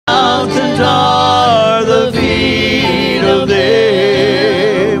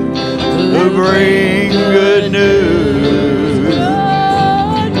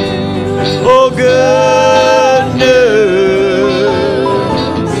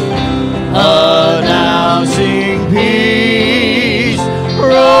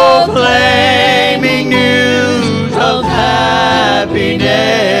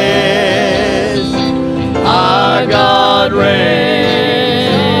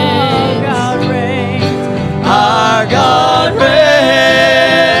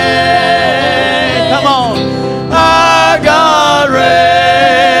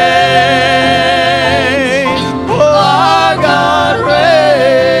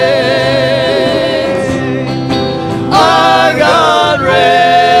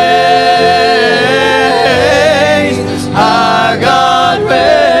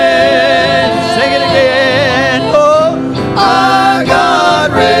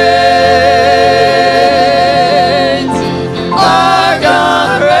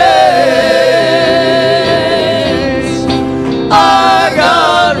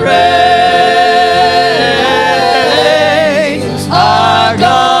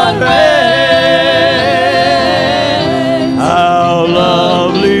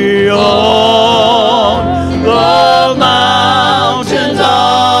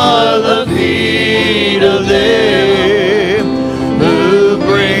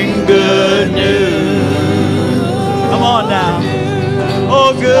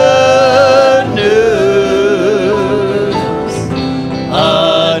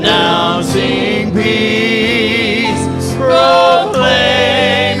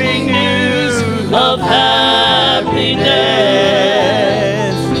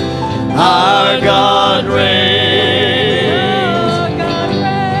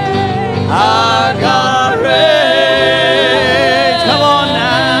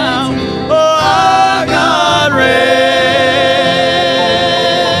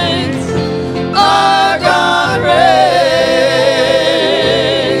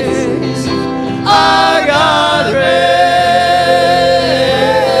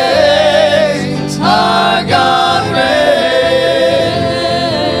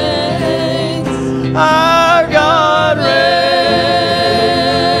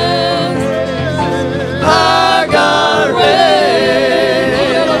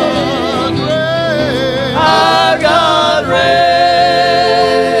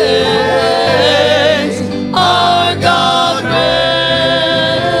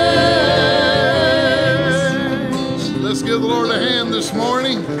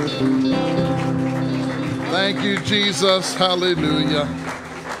Thank you, Jesus. Hallelujah.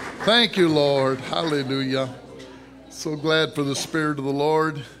 Thank you, Lord. Hallelujah. So glad for the Spirit of the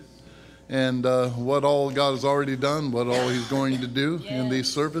Lord and what all God has already done, what all He's going to do in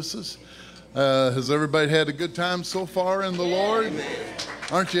these services. Has everybody had a good time so far in the Lord?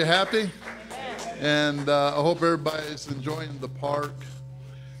 Aren't you happy? And I hope everybody's enjoying the park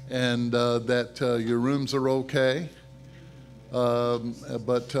and that your rooms are okay.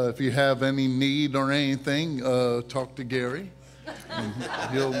 But if you have any need or anything, talk to Gary. And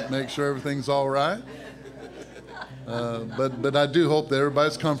he'll make sure everything's all right. But I do hope that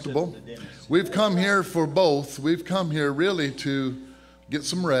everybody's comfortable. We've come here for both. We've come here really to get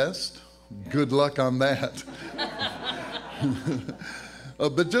some rest. Good luck on that.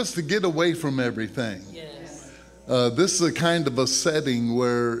 But just to get away from everything. This is a kind of a setting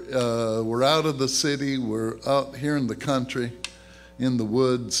where we're out of the city, we're out here in the country, in the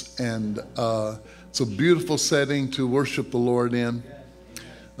woods, and it's a beautiful setting to worship the Lord in.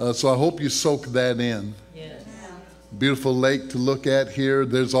 So I hope you soak that in. Yes. Beautiful lake to look at here.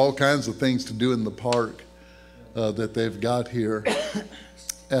 There's all kinds of things to do in the park that they've got here.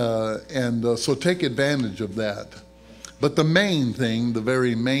 So take advantage of that. But the main thing, the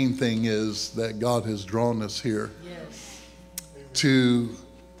very main thing is that God has drawn us here to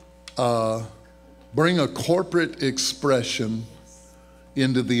bring a corporate expression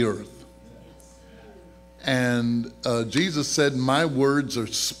into the earth. And Jesus said, my words are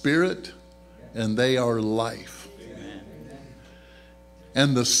spirit and they are life. Amen.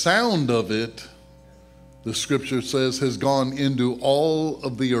 And the sound of it, the scripture says, has gone into all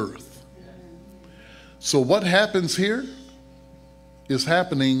of the earth. So what happens here is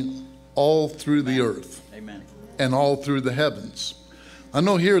happening all through the earth. Amen. And all through the heavens. I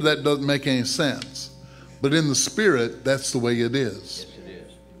know here that doesn't make any sense, but in the spirit, that's the way it is. Yes, it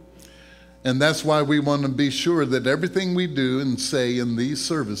is. And that's why we want to be sure that everything we do and say in these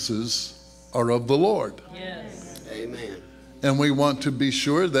services are of the Lord. Yes. Amen. And we want to be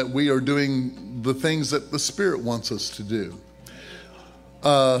sure that we are doing the things that the Spirit wants us to do.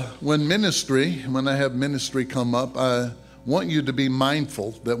 When I have ministry come up, I want you to be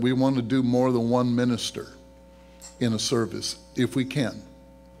mindful that we want to do more than one minister in a service, if we can.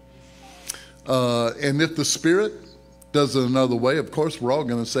 And if the Spirit does it another way, of course, we're all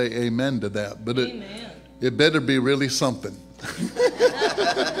going to say amen to that. But it better be really something.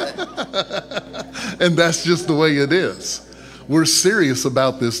 And that's just the way it is. We're serious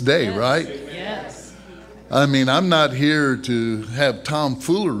about this day, right? Yes. I mean, I'm not here to have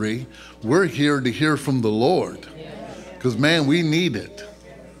tomfoolery. We're here to hear from the Lord. Because, man, we need it.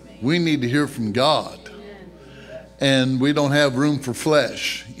 We need to hear from God. And we don't have room for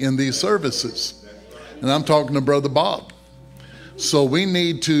flesh in these services. And I'm talking to Brother Bob. So we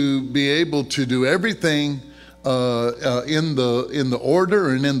need to be able to do everything in the order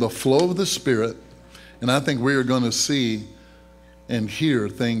and in the flow of the Spirit. And I think we are going to see and hear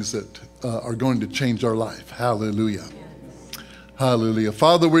things that are going to change our life. Hallelujah. Hallelujah.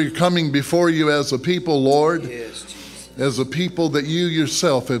 Father, we're coming before you as a people, Lord. Yes, as a people that you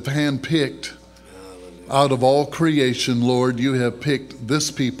yourself have handpicked out of all creation, Lord. You have picked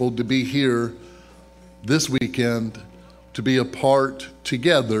this people to be here this weekend, to be a part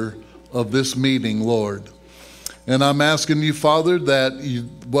together of this meeting, Lord. And I'm asking you, Father, that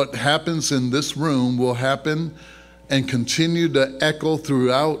what happens in this room will happen and continue to echo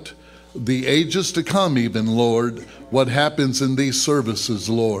throughout the ages to come even, Lord, what happens in these services,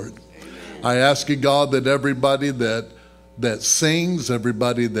 Lord. I ask you, God, that everybody that sings,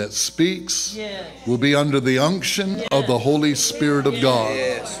 everybody that speaks, will be under the unction of the Holy Spirit of God.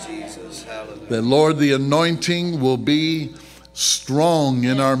 Yes, Jesus. Hallelujah. That, Lord, the anointing will be strong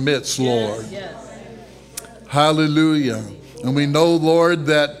in our midst, Lord. Hallelujah. And we know, Lord,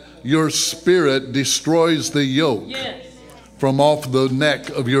 that your Spirit destroys the yoke from off the neck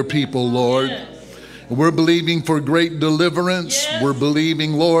of your people, Lord. And we're believing for great deliverance. We're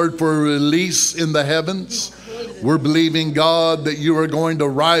believing, Lord, for a release in the heavens. We're believing, God, that you are going to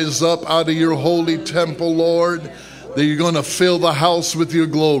rise up out of your holy temple, Lord, that you're going to fill the house with your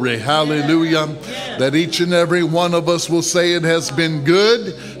glory. Hallelujah. That each and every one of us will say it has been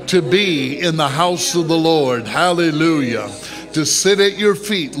good to be in the house of the Lord. Hallelujah. To sit at your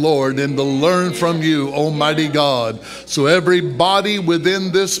feet, Lord, and to learn from you, Almighty God. So every body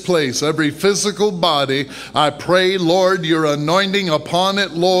within this place, every physical body, I pray, Lord, your anointing upon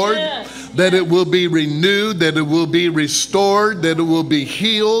it, Lord. that it will be renewed, that it will be restored, that it will be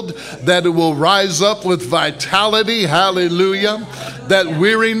healed, that it will rise up with vitality, hallelujah, that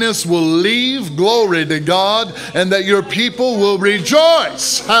weariness will leave, glory to God, and that your people will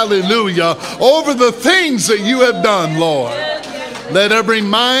rejoice, hallelujah, over the things that you have done, Lord. Let every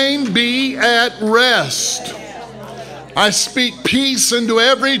mind be at rest. I speak peace into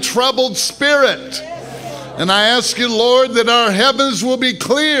every troubled spirit. And I ask you, Lord, that our heavens will be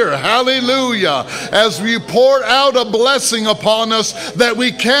clear, hallelujah, as we pour out a blessing upon us that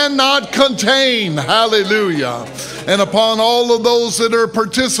we cannot contain, hallelujah. And upon all of those that are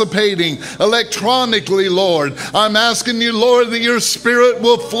participating electronically, Lord, I'm asking you, Lord, that your Spirit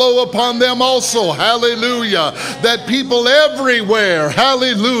will flow upon them also, hallelujah. That people everywhere,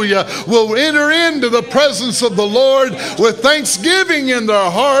 hallelujah, will enter into the presence of the Lord with thanksgiving in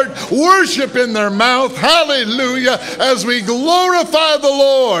their heart, worship in their mouth, hallelujah, as we glorify the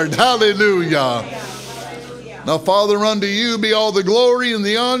Lord, hallelujah. Now, Father, unto you be all the glory and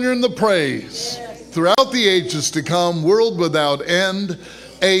the honor and the praise throughout the ages to come, world without end.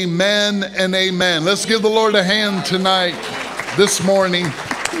 Amen and amen. Let's give the Lord a hand tonight, this morning.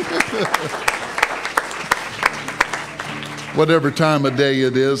 Whatever time of day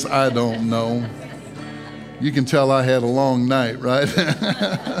it is, I don't know. You can tell I had a long night, right?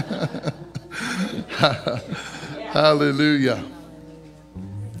 Hallelujah.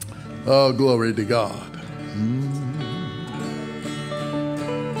 Oh, glory to God.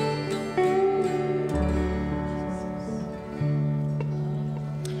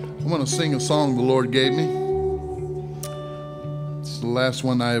 I want to sing a song the Lord gave me. It's the last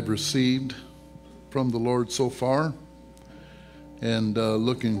one I have received from the Lord so far, and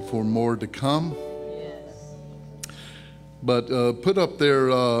looking for more to come. But put up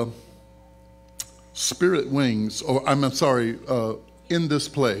there, Spirit Wings, or I'm sorry, In This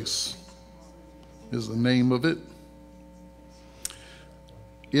Place is the name of it.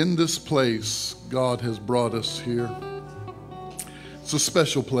 In this place, God has brought us here. It's a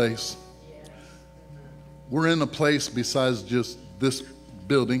special place. We're in a place besides just this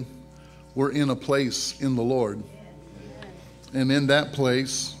building. We're in a place in the Lord. And in that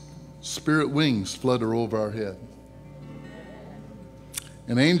place, spirit wings flutter over our head.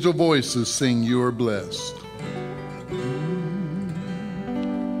 And angel voices sing, "You are blessed."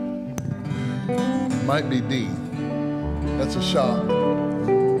 Might be D. That's a shot.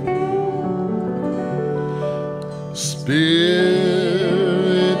 Spirit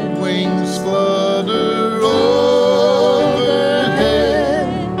wings flutter overhead.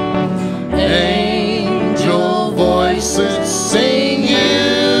 Angel voices sing,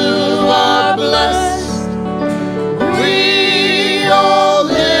 "You are blessed." We all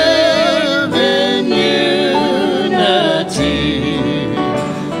live in unity,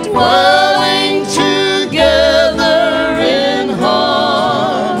 dwelling together in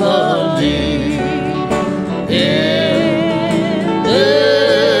harmony. In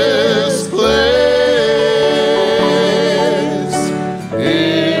this place,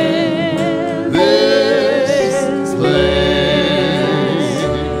 in this place,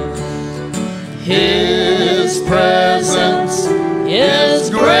 His presence is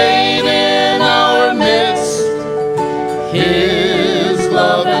great in our midst. His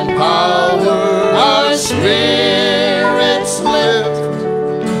love and power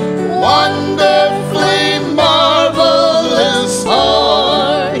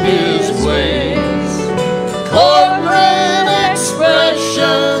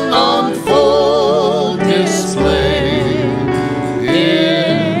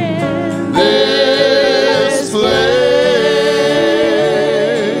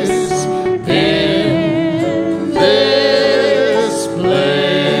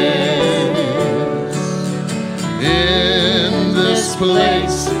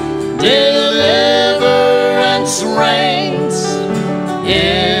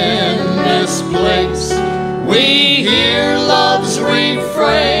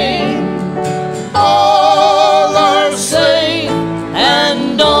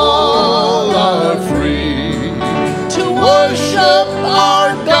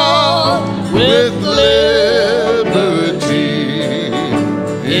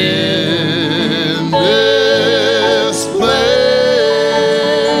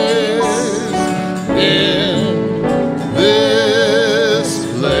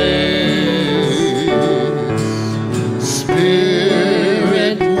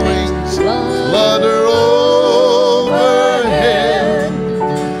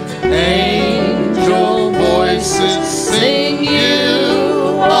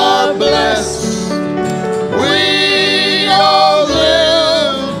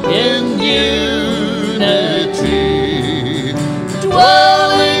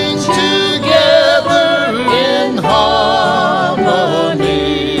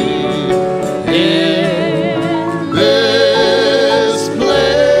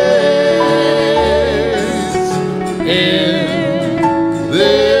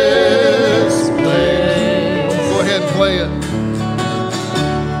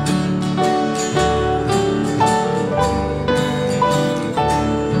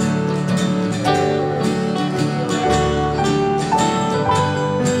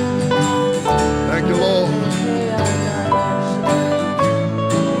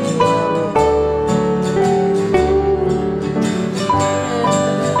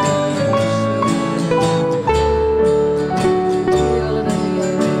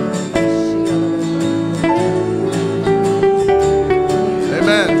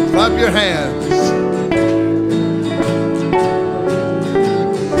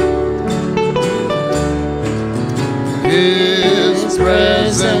His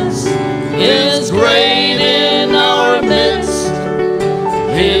presence is great in our midst.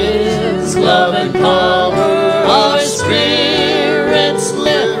 His love and power our spirits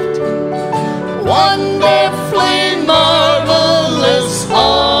lift. Wonderfully marvelous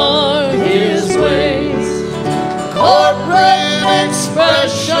are His ways. Corporate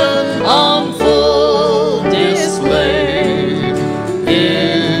expression on full display.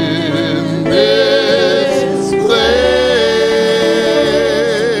 In this place.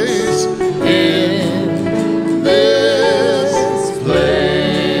 In this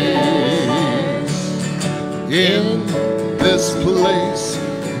place. In this place.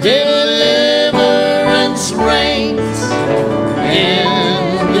 Deliverance reigns.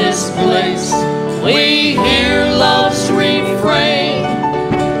 In this place we hear love's refrain.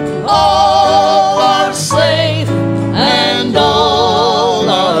 All are safe and all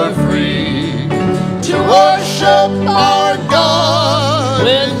are free to worship our God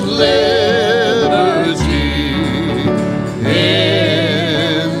with liberty.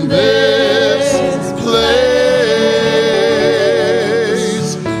 In this place.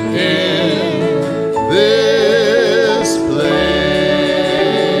 In this place.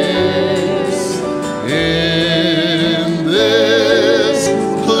 In this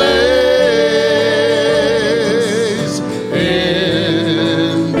place.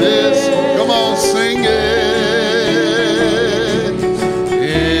 In this, come on, sing it.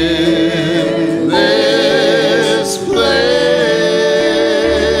 In this place.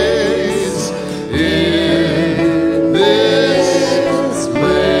 In this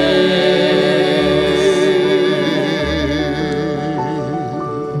place.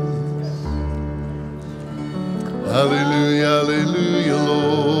 Hallelujah, hallelujah, Lord.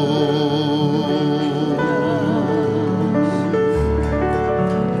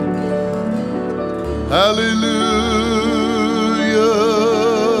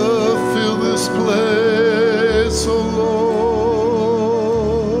 Hallelujah, fill this place, oh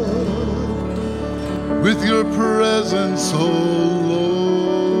Lord, with your presence, oh Lord.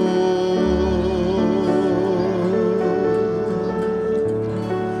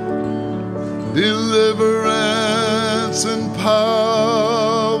 Deliverance and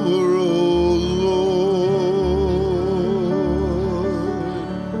power, oh Lord.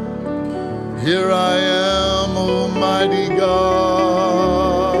 Here I am, Almighty God.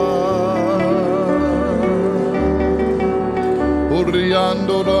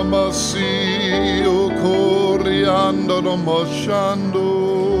 Oriando ramasi, o coriando ramashando.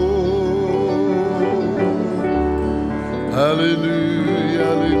 Hallelujah,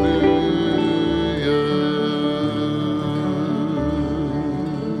 hallelujah.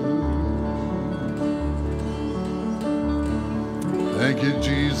 Thank you,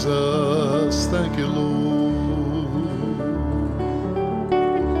 Jesus. Thank you, Lord.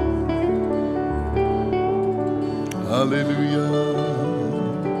 Hallelujah.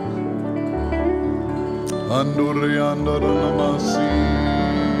 Andore andora namasi.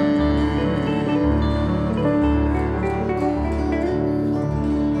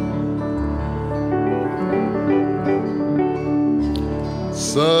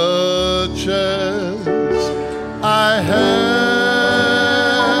 Such as I have,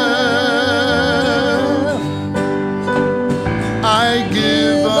 I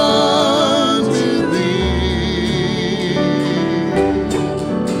give unto thee.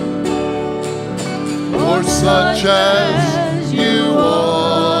 For such as you are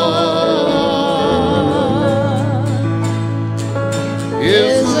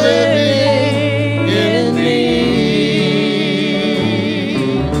is living in me.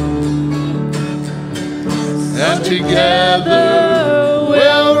 And together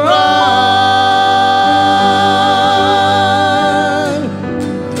we'll run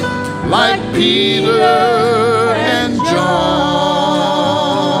like Peter and John.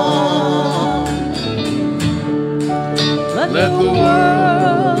 Let the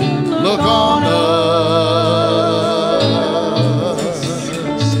world look on us.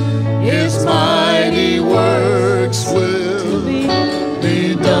 His mighty works will be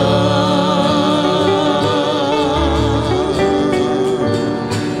done.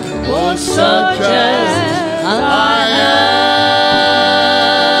 Such as I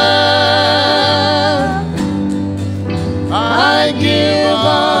am, I give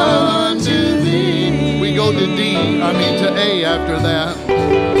unto thee. We go to to A after that.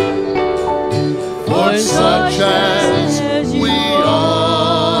 For such as we are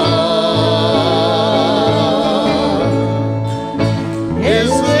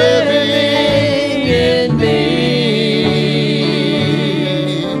is living in me.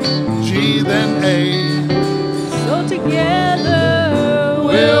 G then A. So together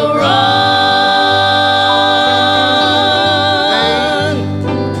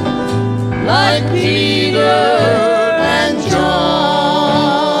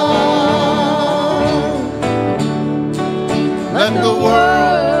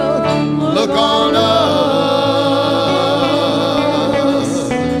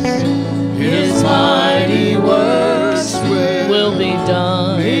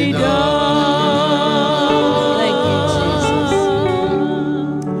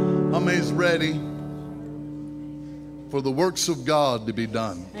works of God to be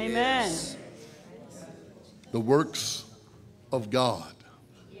done. Amen. The works of God.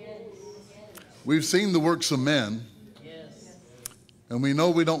 We've seen the works of men, and we know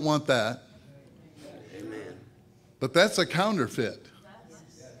we don't want that. Amen. But that's a counterfeit.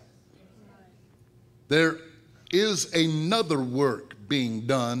 There is another work being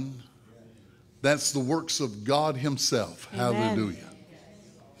done. That's the works of God himself. Amen. Hallelujah.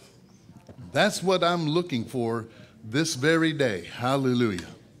 That's what I'm looking for this very day. Hallelujah.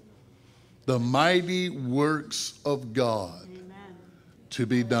 The mighty works of God to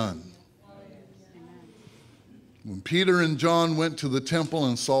be done. When Peter and John went to the temple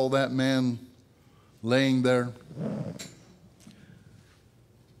and saw that man laying there,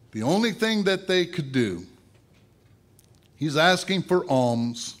 the only thing that they could do, he's asking for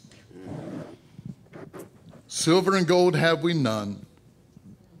alms. Silver and gold have we none.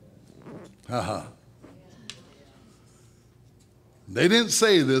 They didn't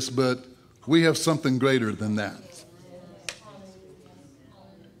say this, but we have something greater than that.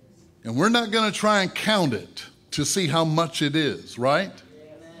 And we're not going to try and count it to see how much it is, right?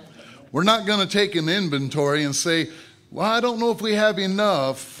 We're not going to take an inventory and say, well, I don't know if we have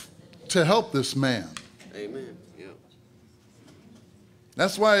enough to help this man. Amen. Yeah.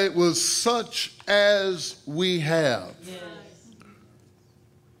 That's why it was such as we have. Yes.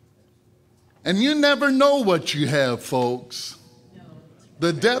 And you never know what you have, folks.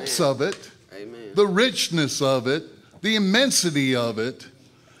 The depths of it, Amen. the richness of it, the immensity of it,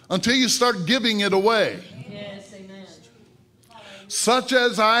 until you start giving it away. Yes, amen. Such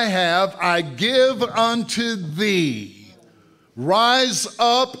as I have, I give unto thee. Rise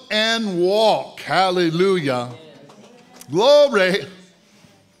up and walk. Hallelujah. Glory.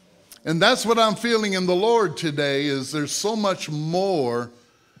 And that's what I'm feeling in the Lord today, is there's so much more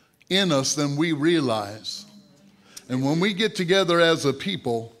in us than we realize. And when we get together as a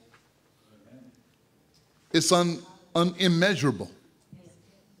people, it's unimmeasurable.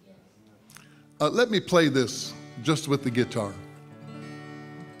 Let me play this just with the guitar.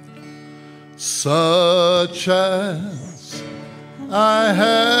 Such as I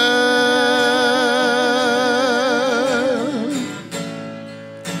have,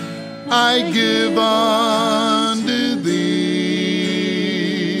 I give unto thee.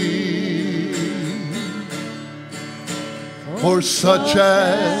 For such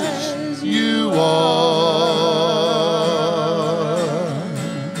as you are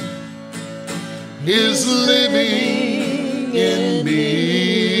is living in me,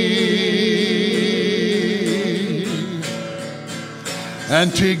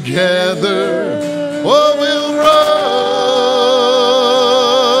 and together, oh, we'll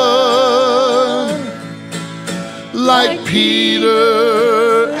run like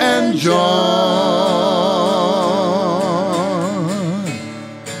Peter and John.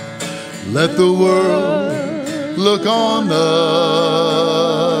 Let the world look on us.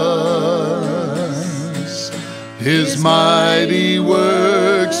 His mighty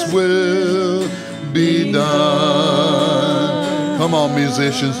works will be done. Come on,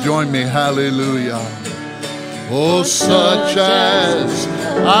 musicians, join me. Hallelujah. Oh, such as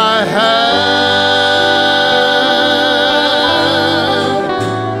I have,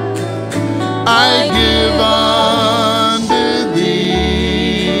 I give unto thee.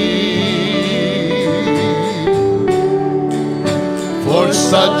 For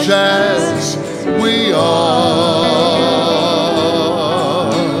such as we are,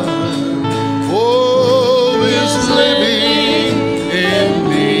 oh, is living in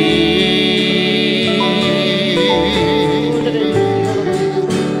me,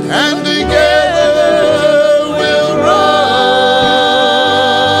 and together we'll run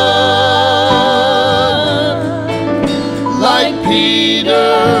like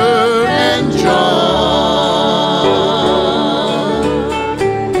Peter and John.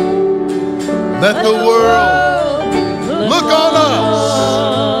 Let the world look on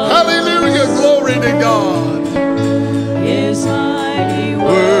us. Hallelujah, glory to God. His mighty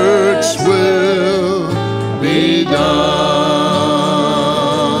Works will be done.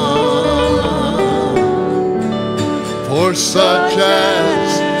 For such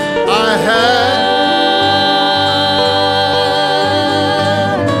as I have,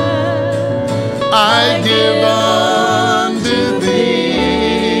 I give unto thee.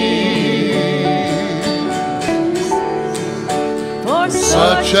 for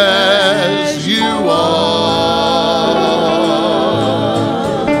Such as you are,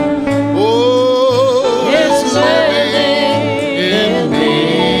 oh, is living in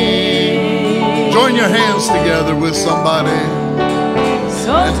me. Join your hands together with somebody,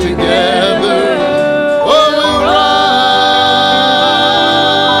 so and together, oh, we'll run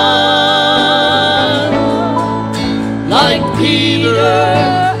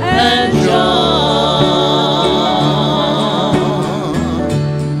and John.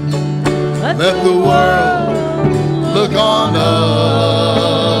 Let the world look on us.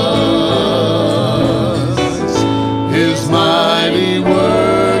 His mighty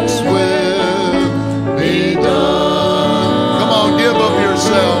works will be done. Come on, give of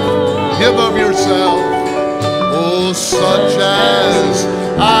yourself. Give of yourself. Oh, such as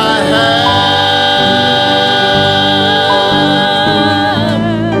I have.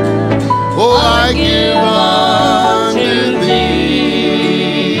 Oh, I give unto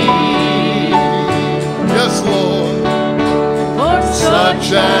thee. Yes, Lord. For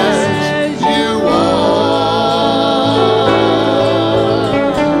Such as you are.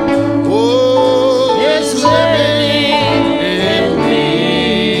 Oh, is living in me.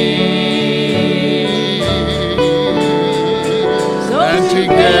 So And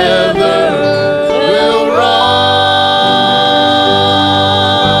together we'll run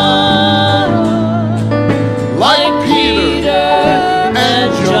like Peter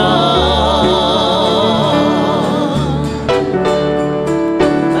and John.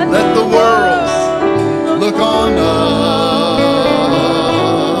 Let the world look on us.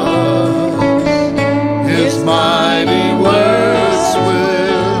 His mighty works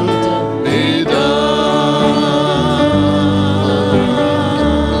will be done.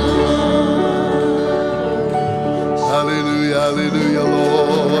 Hallelujah, hallelujah,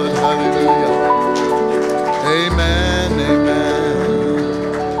 Lord, hallelujah. Amen, amen.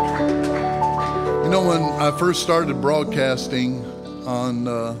 You know, when I first started broadcasting on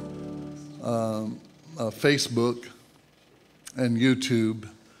Facebook and YouTube,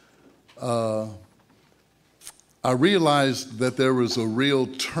 I realized that there was a real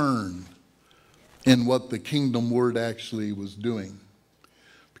turn in what the kingdom word actually was doing.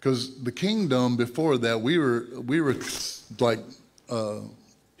 Because the kingdom before that, we were like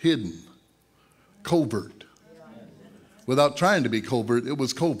hidden, covert. Without trying to be covert, it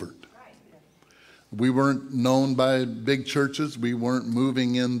was covert. We weren't known by big churches. We weren't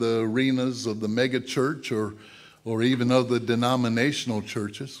moving in the arenas of the mega church or even of the denominational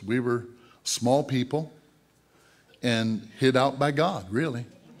churches. We were small people and hid out by God, really.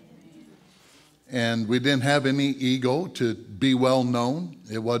 And we didn't have any ego to be well known.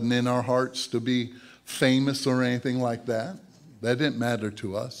 It wasn't in our hearts to be famous or anything like that. That didn't matter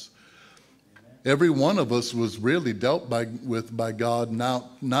to us. Every one of us was really dealt with by God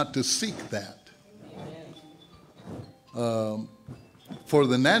not to seek that. For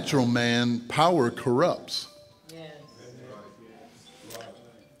the natural man, power corrupts.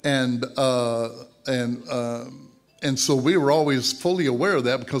 And so we were always fully aware of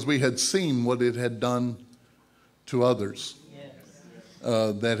that because we had seen what it had done to others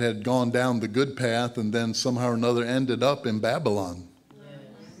that had gone down the good path and then somehow or another ended up in Babylon.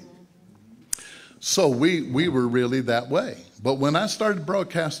 So we were really that way. But when I started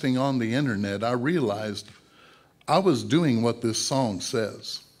broadcasting on the internet, I realized I was doing what this song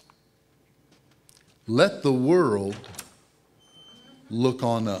says. Let the world look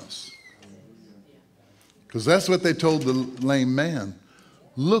on us. Because that's what they told the lame man.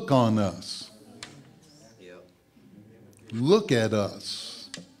 Look on us. Yep. Look at us.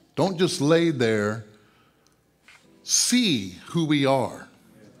 Don't just lay there. See who we are.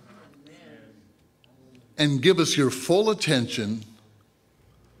 And give us your full attention,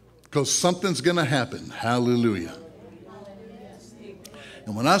 because something's going to happen. Hallelujah.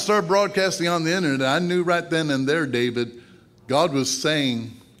 And when I started broadcasting on the internet, I knew right then and there, David, God was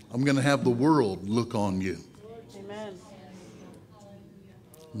saying, I'm going to have the world look on you. Amen.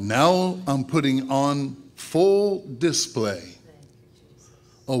 Now I'm putting on full display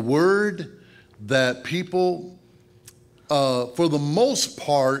a word that people, for the most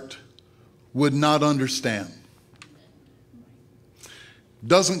part, would not understand.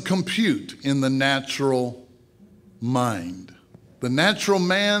 Doesn't compute in the natural mind. The natural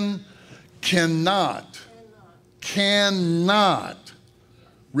man cannot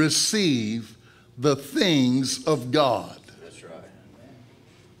receive the things of God. That's right.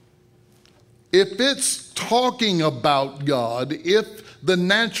 If it's talking about God, if the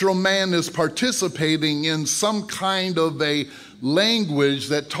natural man is participating in some kind of a language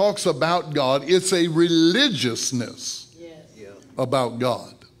that talks about God, it's a religiousness about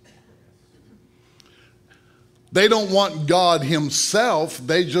God. They don't want God himself,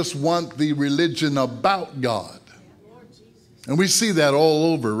 they just want the religion about God. And we see that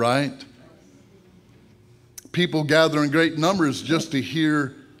all over, right? People gather in great numbers just to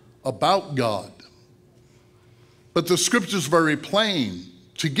hear about God. But the scripture's very plain.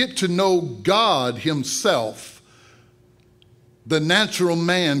 To get to know God himself, The natural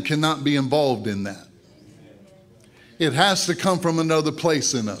man cannot be involved in that. It has to come from another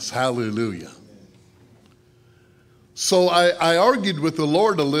place in us. Hallelujah. So I argued with the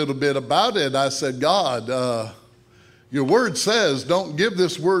Lord a little bit about it. I said, God, your word says, don't give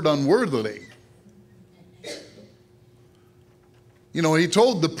this word unworthily. You know, he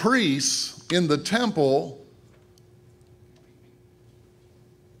told the priests in the temple,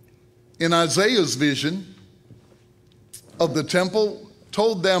 in Isaiah's vision of the temple,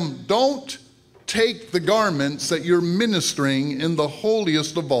 told them, don't take the garments that you're ministering in the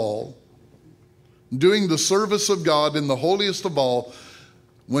holiest of all, doing the service of God in the holiest of all.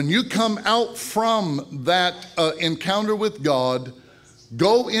 When you come out from that encounter with God,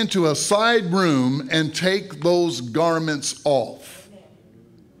 go into a side room and take those garments off.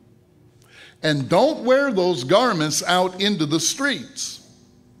 And don't wear those garments out into the streets,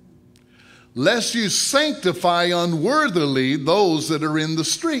 lest you sanctify unworthily those that are in the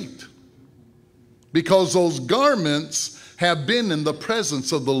street, because those garments have been in the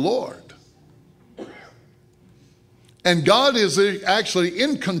presence of the Lord. And God is actually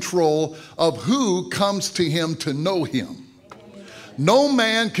in control of who comes to him to know him. No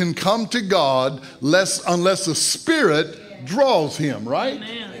man can come to God unless the Spirit draws him, right?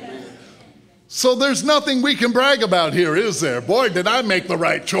 Amen. So there's nothing we can brag about here, is there? Boy, did I make the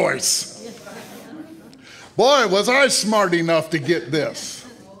right choice. Boy, was I smart enough to get this.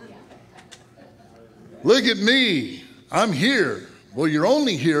 Look at me. I'm here. Well, you're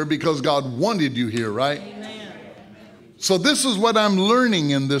only here because God wanted you here, right? Amen. So this is what I'm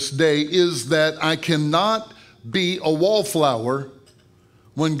learning in this day, is that I cannot be a wallflower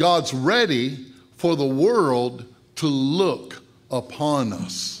when God's ready for the world to look upon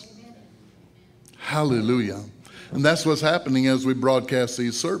us. Hallelujah. And that's what's happening as we broadcast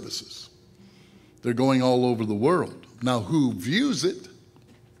these services. They're going all over the world. Now, who views it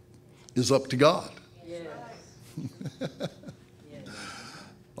is up to God. Yes.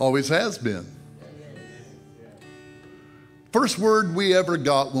 Always has been. First word we ever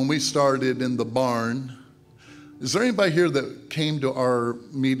got when we started in the barn. Is there anybody here that came to our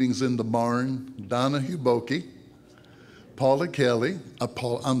meetings in the barn? Donna Huboki, Paula Kelly,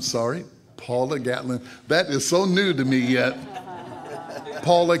 Paula Gatlin. That is so new to me yet.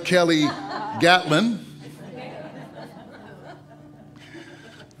 Paula Kelly Gatlin.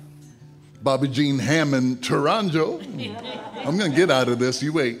 Bobby Jean Hammond Taranjo. I'm going to get out of this.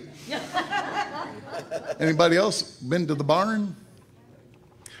 You wait. Anybody else been to the barn?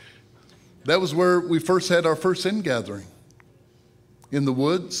 That was where we first had our first ingathering. In the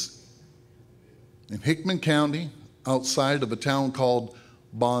woods, in Hickman County, outside of a town called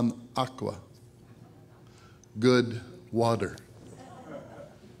Bon Aqua. Good water.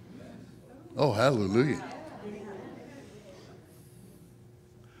 Oh, hallelujah.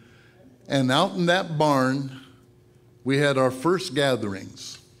 And out in that barn, we had our first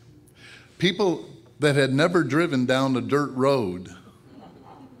gatherings. People that had never driven down a dirt road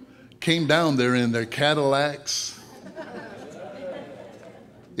came down there in their Cadillacs,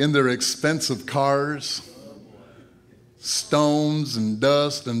 in their expensive cars, stones and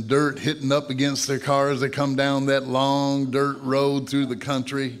dust and dirt hitting up against their cars. They come down that long dirt road through the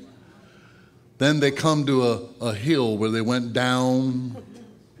country. Then they come to a hill where they went down,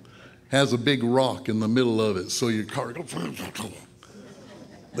 has a big rock in the middle of it, so your car goes.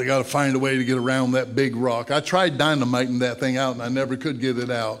 They got to find a way to get around that big rock. I tried dynamiting that thing out and I never could get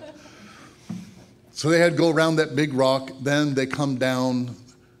it out. So they had to go around that big rock. Then they come down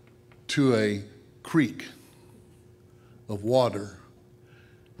to a creek of water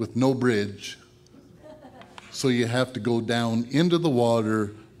with no bridge. So you have to go down into the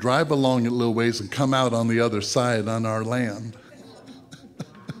water, drive along it a little ways, and come out on the other side on our land.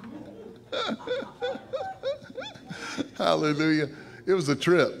 Hallelujah. It was a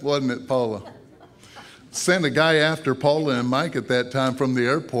trip, wasn't it, Paula? Sent a guy after Paula and Mike at that time from the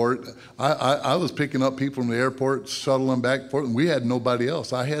airport. I was picking up people from the airport, shuttling back and forth, and we had nobody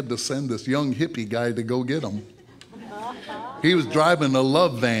else. I had to send this young hippie guy to go get them. He was driving a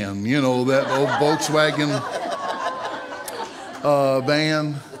love van, you know, that old Volkswagen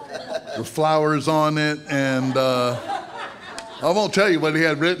van with flowers on it, and I won't tell you what he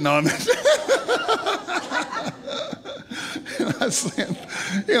had written on it. And I sent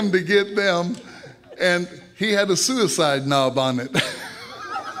him to get them, and he had a suicide knob on it,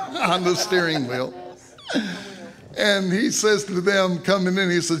 on the steering wheel. And he says to them coming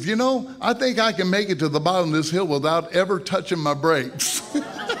in, he says, you know, I think I can make it to the bottom of this hill without ever touching my brakes.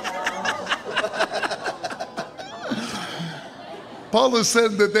 Paula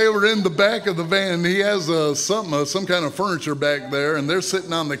said that they were in the back of the van. He has some kind of furniture back there, and they're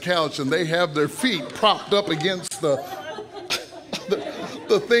sitting on the couch, and they have their feet propped up against the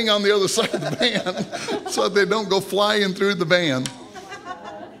thing on the other side of the van so they don't go flying through the van.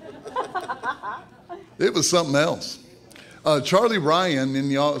 It was something else. Charlie Ryan,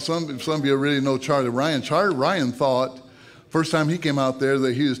 and some of you already know Charlie Ryan. Charlie Ryan thought, first time he came out there,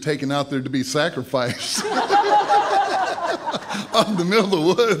 that he was taken out there to be sacrificed. On the middle of the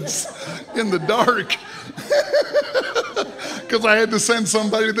woods in the dark. Because I had to send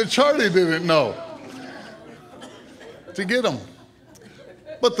somebody that Charlie didn't know to get him.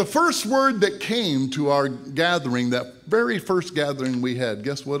 But the first word that came to our gathering, that very first gathering we had,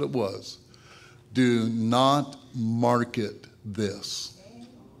 guess what it was? Do not market this.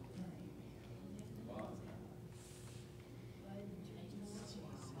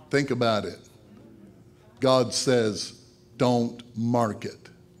 Think about it. God says, don't market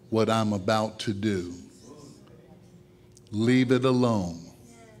what I'm about to do. Leave it alone.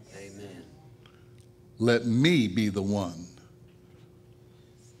 Amen. Let me be the one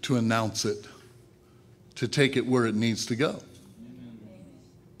to announce it, to take it where it needs to go.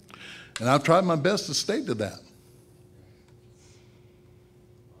 And I've tried my best to stay to that.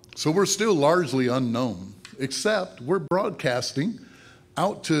 So we're still largely unknown, except we're broadcasting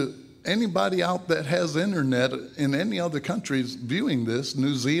out to anybody out that has internet in any other countries viewing this.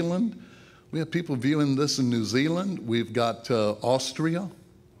 New Zealand, we have people viewing this in New Zealand. We've got Austria,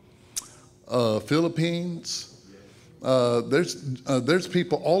 Philippines. There's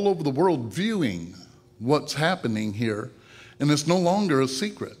people all over the world viewing what's happening here, and it's no longer a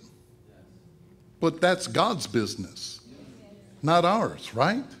secret. But that's God's business, not ours,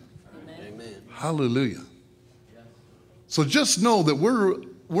 right? Amen. Hallelujah. So just know that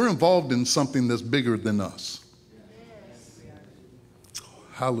we're involved in something that's bigger than us.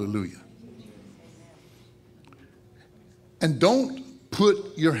 Hallelujah. And don't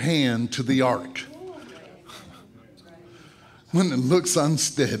put your hand to the ark when it looks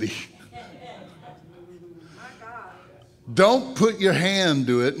unsteady. Don't put your hand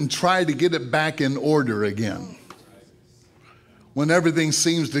to it and try to get it back in order again. When everything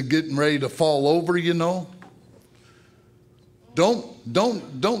seems to getting ready to fall over, you know.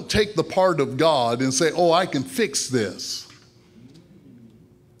 Don't take the part of God and say, oh, I can fix this.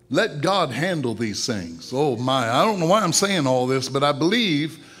 Let God handle these things. Oh my, I don't know why I'm saying all this, but I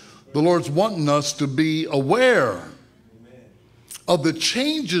believe the Lord's wanting us to be aware of the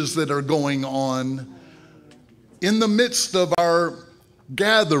changes that are going on in the midst of our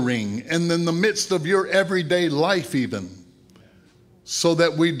gathering and in the midst of your everyday life even, so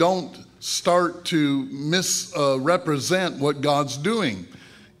that we don't start to misrepresent what God's doing.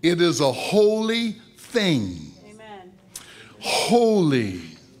 It is a holy thing. Amen. Holy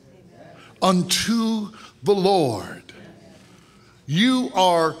unto the Lord. You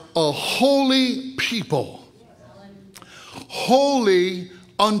are a holy people. Holy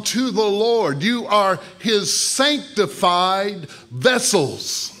unto the Lord. You are his sanctified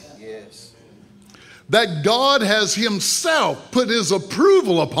vessels. Yes. That God has himself put his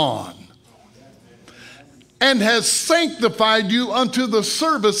approval upon, and has sanctified you unto the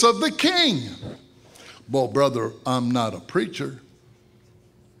service of the King. Well, brother, I'm not a preacher.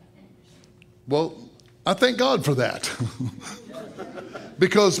 Well, I thank God for that.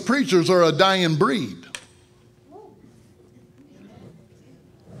 Because preachers are a dying breed.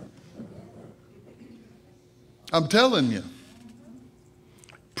 I'm telling you,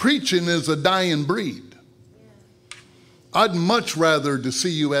 preaching is a dying breed. I'd much rather to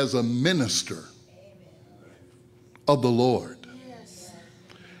see you as a minister of the Lord,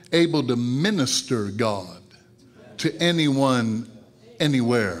 able to minister God to anyone,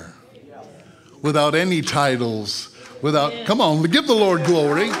 anywhere, without any titles, come on, give the Lord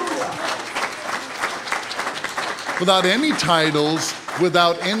glory. Without any titles,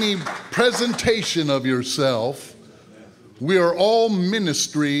 without any presentation of yourself. We are all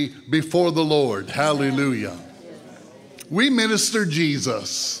ministry before the Lord. Hallelujah. We minister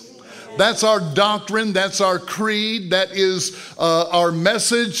Jesus. That's our doctrine. That's our creed. That is our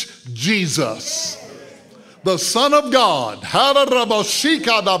message, Jesus. The Son of God, whom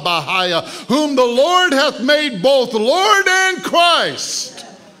the Lord hath made both Lord and Christ.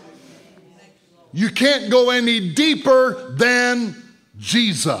 You can't go any deeper than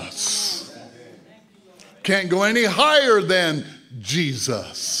Jesus. Can't go any higher than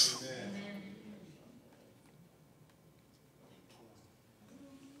Jesus.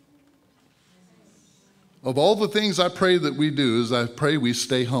 Of all the things I pray that we do is I pray we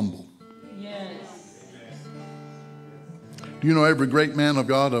stay humble. Yes. Do you know every great man of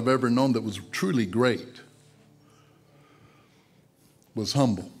God I've ever known that was truly great was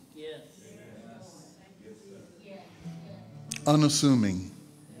humble, unassuming.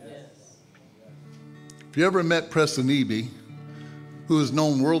 If you ever met Preston Eby, who is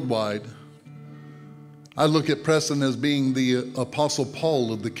known worldwide, I look at Preston as being the Apostle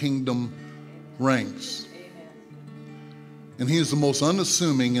Paul of the kingdom ranks. And he is the most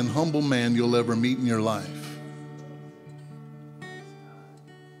unassuming and humble man you'll ever meet in your life.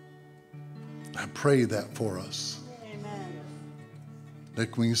 I pray that for us. Amen.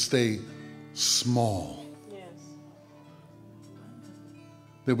 That we stay small. Yes.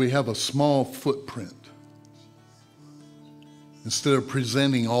 That we have a small footprint. Instead of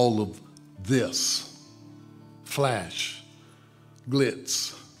presenting all of this, flash,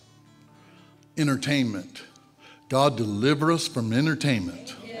 glitz, entertainment. God deliver us from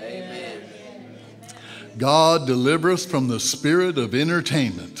entertainment. Amen. God deliver us from the spirit of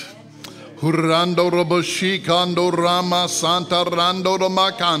entertainment. Hurrando roboshikando rama santa rando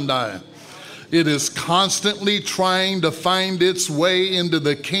makandai. It is constantly trying to find its way into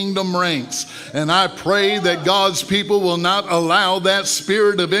the kingdom ranks. And I pray that God's people will not allow that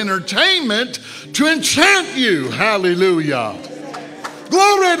spirit of entertainment to enchant you. Hallelujah.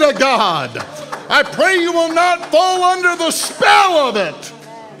 Glory to God. I pray you will not fall under the spell of it.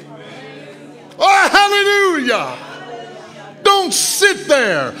 Oh, hallelujah. Don't sit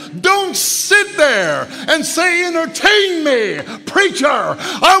there. Don't sit there and say, entertain me. Preacher,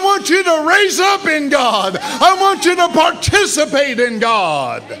 I want you to raise up in God. I want you to participate in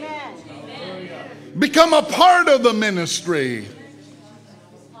God. Become a part of the ministry.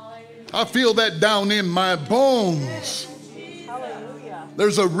 I feel that down in my bones.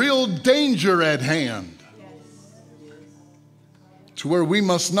 There's a real danger at hand. To where we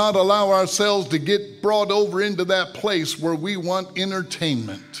must not allow ourselves to get brought over into that place where we want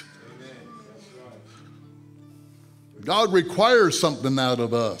entertainment. God requires something out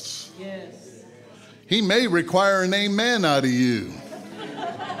of us. Yes. He may require an amen out of you.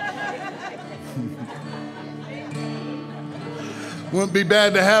 Wouldn't be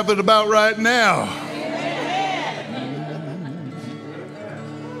bad to have it about right now.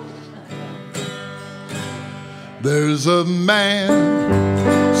 There's a man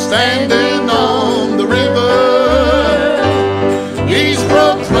standing on the river. He's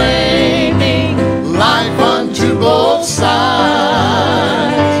proclaiming life unto both sides.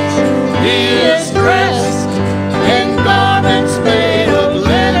 He is dressed in garments made of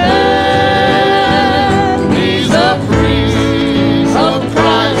linen. He's a priest of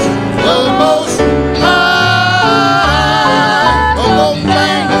Christ the Most High. On both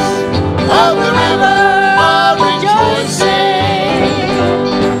banks of the river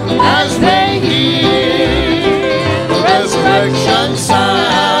as they hear the resurrection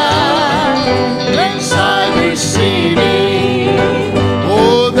sound, inside receiving,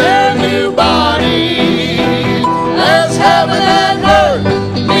 oh, their new body, as heaven and earth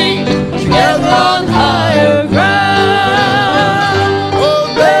meet together on higher ground.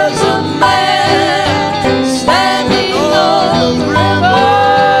 Oh, there's a man standing on the river.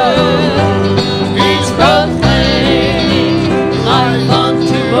 He's proclaiming life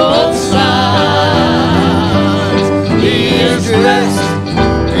unto both sides. He is dressed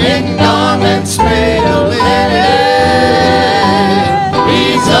in garments made of linen.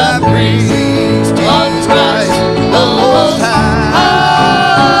 He's a priest of Christ the Most High.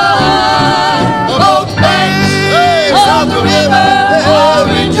 Both banks of the river are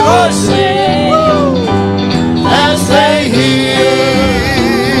rejoicing as they hear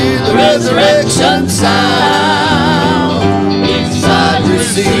the resurrection sound. Inside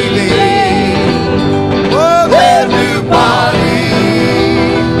receiving, oh, their new body,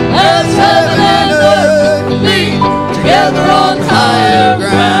 as heaven and earth meet together on higher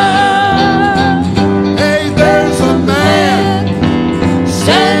ground. Hey, there's a man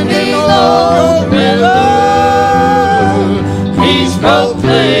standing on the river. He's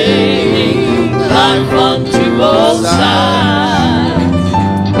proclaiming life unto both sides.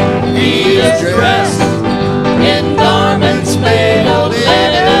 He is dressed in garments made of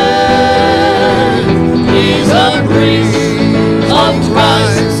linen. He's a priest of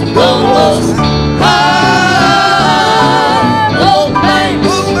Christ the Most High. Both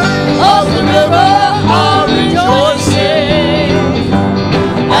banks of the river are rejoicing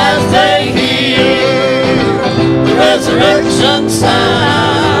as they hear the resurrection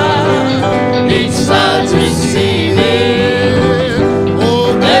sound. Each side's receiving,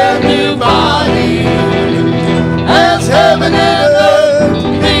 oh, their new body, as heaven and earth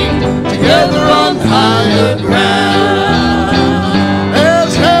meet together on higher ground.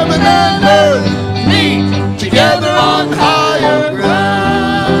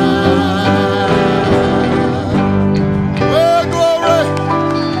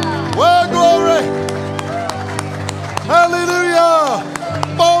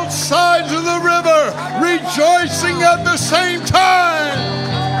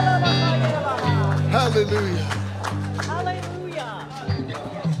 Hallelujah. Hallelujah.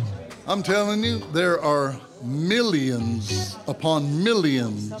 I'm telling you, there are millions upon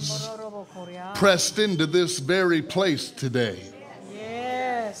millions pressed into this very place today.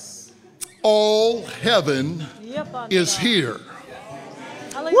 Yes. All heaven is here. Woo!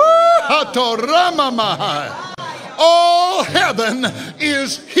 Hallelujah. Hatoramamahai. All heaven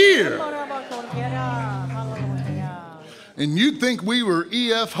is here. And you'd think we were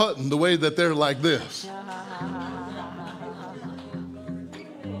E.F. Hutton the way that they're like this.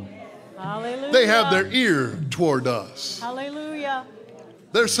 Hallelujah. They have their ear toward us. Hallelujah.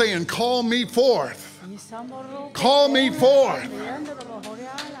 They're saying, call me forth. Call me forth.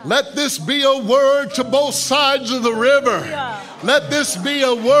 Let this be a word to both sides of the river. Let this be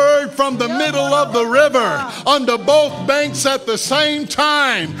a word from the middle of the river unto both banks at the same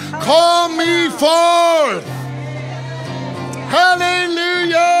time. Call me forth. Hallelujah.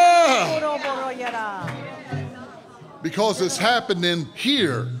 Because it's happening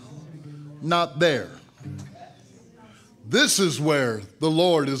here, not there. This is where the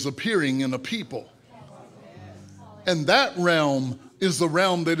Lord is appearing in a people. And that realm is the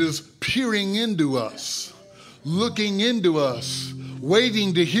realm that is peering into us, looking into us,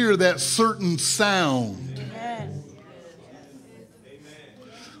 waiting to hear that certain sound. Amen.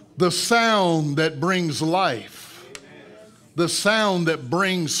 The sound that brings life. The sound that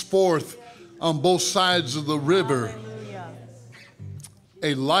brings forth on both sides of the river Hallelujah.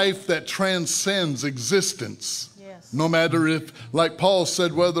 a life that transcends existence. Yes. No matter if, like Paul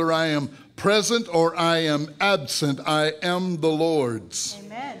said, whether I am present or I am absent, I am the Lord's.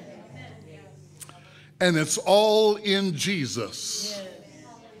 Amen. And it's all in Jesus. Yes.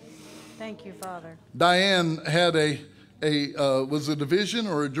 Thank you, Father. Diane had was it a vision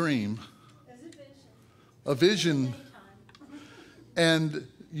or a dream? A vision. And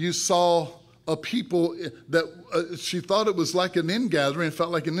you saw a people that she thought it was like an ingathering. It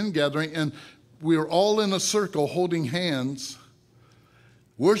felt like an ingathering. And we were all in a circle holding hands,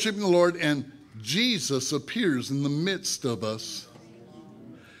 worshiping the Lord. And Jesus appears in the midst of us.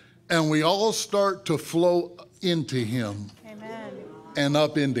 And we all start to flow into him. Amen. And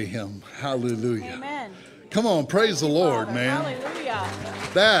up into him. Hallelujah. Amen. Come on, praise the Lord, Father. man. Hallelujah.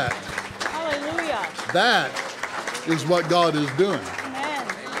 That Hallelujah. is what God is doing. Amen.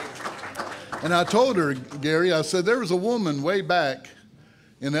 And I told her, Gary, I said, there was a woman way back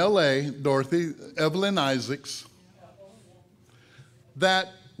in L.A., Dorothy, Evelyn Isaacs, that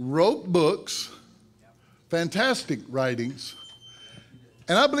wrote books, fantastic writings.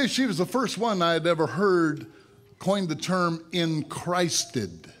 And I believe she was the first one I had ever heard coin the term "in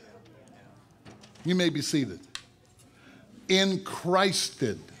Christed." You may be seated. In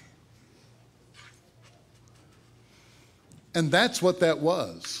Christed. And that's what that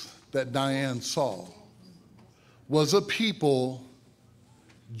was that Diane saw. Was a people,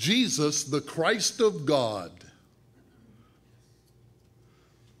 Jesus, the Christ of God.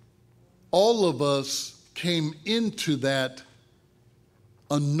 All of us came into that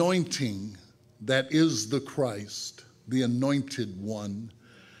anointing that is the Christ, the anointed one.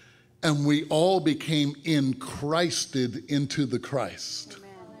 And we all became Christed into the Christ.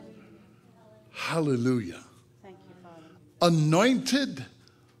 Amen. Hallelujah. Thank you, Father. Anointed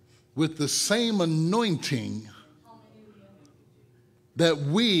with the same anointing that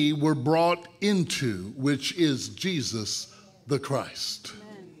we were brought into, which is Jesus the Christ,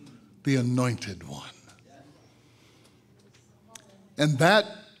 Amen. the anointed one. And that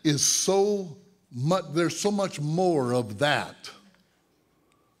is so much, there's so much more of that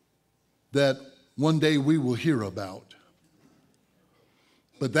one day we will hear about.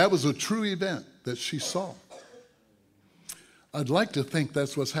 But that was a true event that she saw. I'd like to think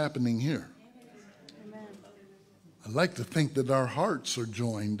that's what's happening here. Amen. I'd like to think that our hearts are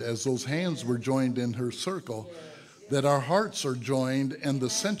joined as those hands were joined in her circle, that our hearts are joined and the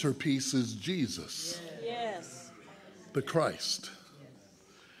centerpiece is Jesus, Yes. the Christ.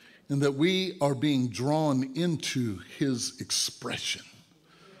 And that we are being drawn into his expression.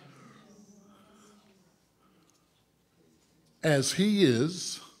 As he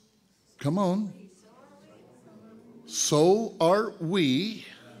is, come on, so are we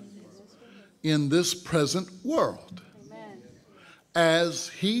in this present world. Amen. As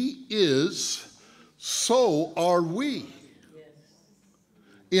he is, so are we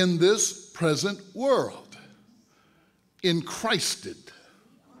in this present world, in Christed.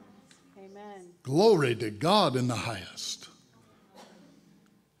 Amen. Glory to God in the highest.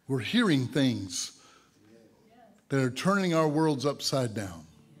 We're hearing things that are turning our worlds upside down.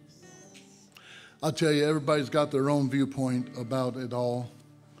 I'll tell you, everybody's got their own viewpoint about it all.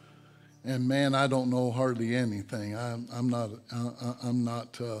 And man, I don't know hardly anything. I'm not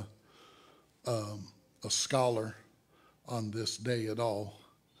a scholar on this day at all.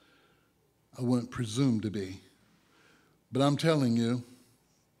 I wouldn't presume to be. But I'm telling you,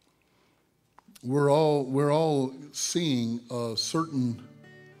 we're all seeing a certain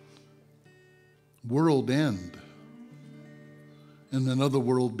world end and another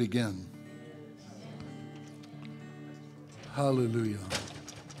world begin. Hallelujah.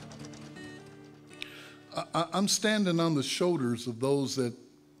 I'm standing on the shoulders of those that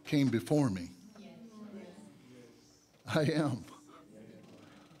came before me. I am.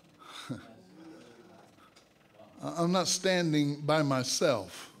 I'm not standing by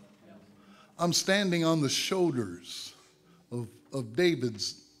myself. I'm standing on the shoulders of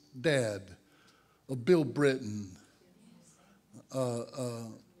David's dad, of Bill Britton,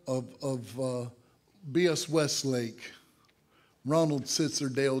 of B.S. Westlake, Ronald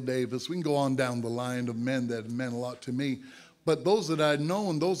Sitzer, Dale Davis. We can go on down the line of men that have meant a lot to me. But those that I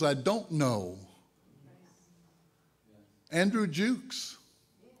know and those I don't know. Andrew Jukes.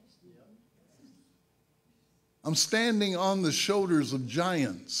 I'm standing on the shoulders of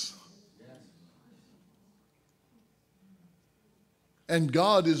giants. And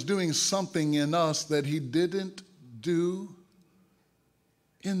God is doing something in us that he didn't do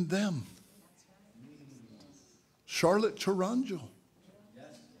in them. Charlotte Toronjo.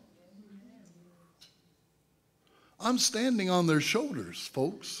 I'm standing on their shoulders,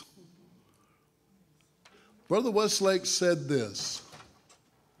 folks. Brother Westlake said this: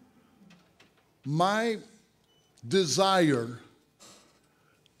 my desire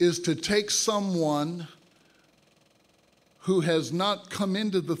is to take someone who has not come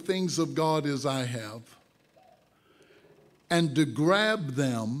into the things of God as I have, and to grab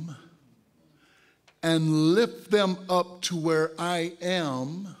them and lift them up to where I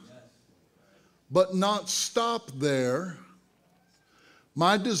am, but not stop there.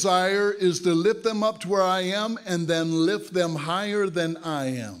 My desire is to lift them up to where I am and then lift them higher than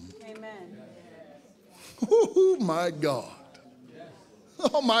I am. Amen. Oh, my God.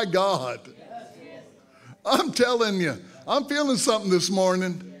 Oh, my God. I'm telling you, I'm feeling something this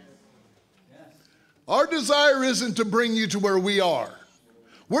morning. Our desire isn't to bring you to where we are.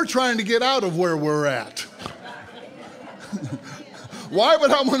 We're trying to get out of where we're at. Why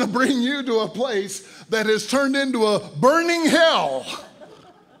would I want to bring you to a place that has turned into a burning hell?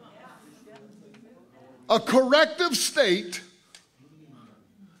 A corrective state.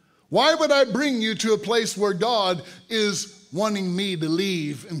 Why would I bring you to a place where God is wanting me to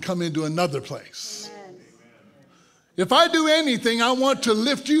leave and come into another place? Amen. If I do anything, I want to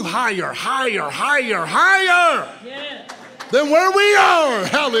lift you higher, higher, higher, higher than where we are.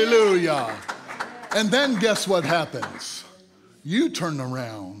 Hallelujah. And then guess what happens? You turn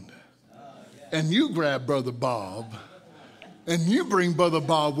around and you grab Brother Bob and you bring Brother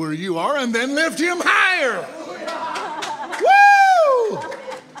Bob where you are and then lift him higher. Woo!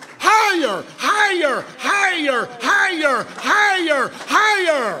 Higher, higher, higher, higher, higher,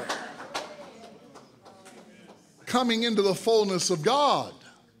 higher. Coming into the fullness of God.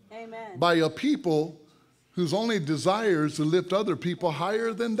 Amen. By a people whose only desire is to lift other people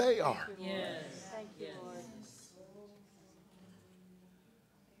higher than they are. Yes. Thank you, Lord.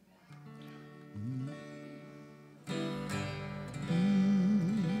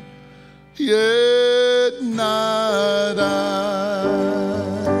 Yet not I,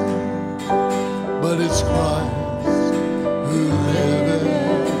 but it's Christ who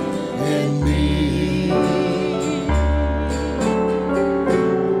liveth in me.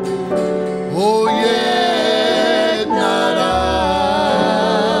 Oh, yet not I,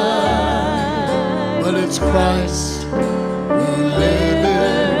 but it's Christ who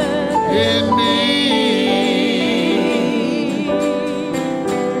liveth in me.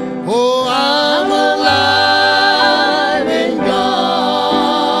 Oh, I'm alive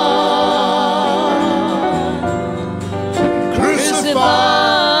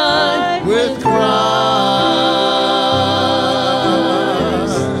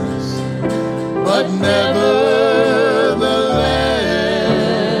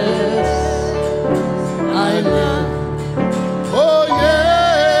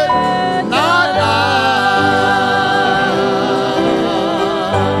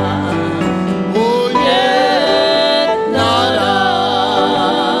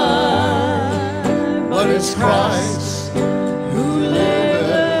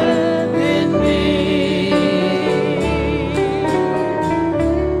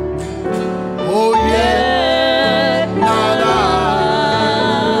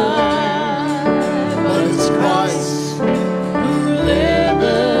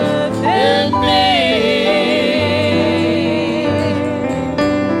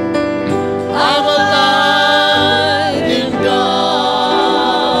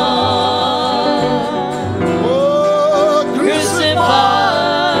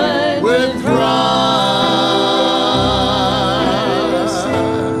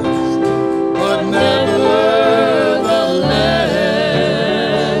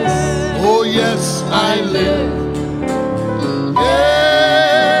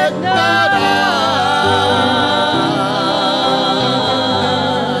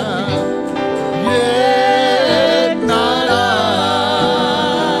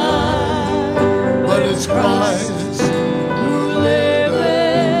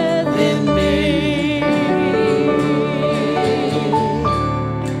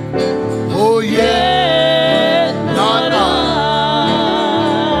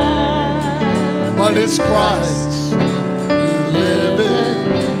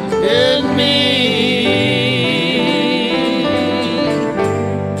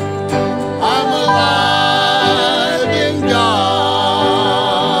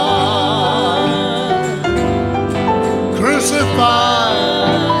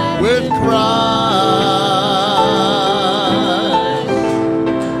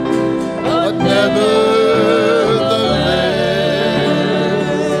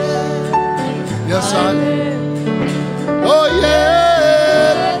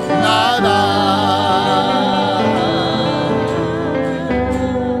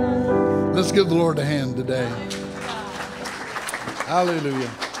Lord a hand today. Hallelujah.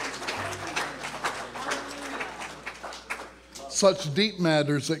 Such deep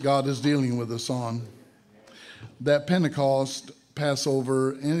matters that God is dealing with us on, that Pentecost,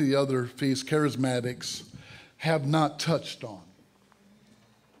 Passover, any of the other feasts, charismatics, have not touched on.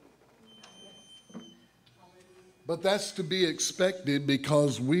 But that's to be expected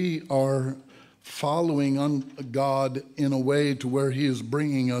because we are following on God in a way to where he is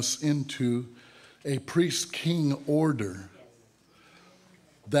bringing us into a priest-king order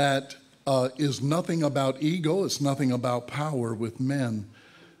that is nothing about ego. It's nothing about power with men.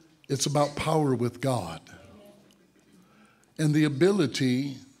 It's about power with God and the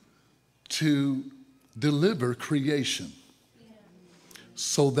ability to deliver creation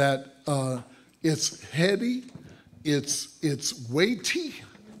so that it's heady, it's weighty,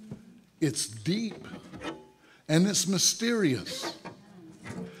 it's deep, and it's mysterious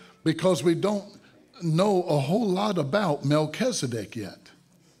because we don't know a whole lot about Melchizedek yet.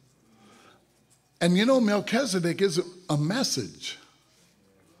 And you know, Melchizedek isn't a message.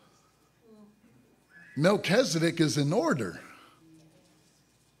 Melchizedek is in order.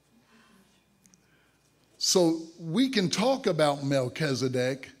 So we can talk about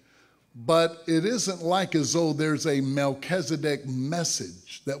Melchizedek, but it isn't like as though there's a Melchizedek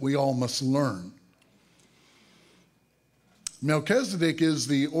message that we all must learn. Melchizedek is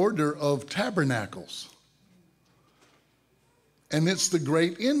the order of tabernacles. And it's the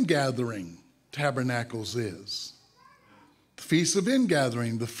great ingathering, tabernacles is. The Feast of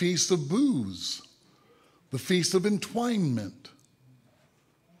Ingathering, the Feast of Booths, the Feast of Entwinement.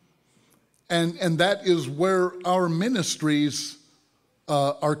 And that is where our ministries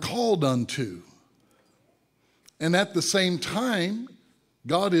are called unto. And at the same time,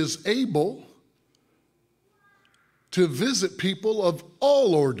 God is able to visit people of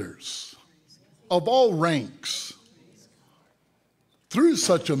all orders, of all ranks, through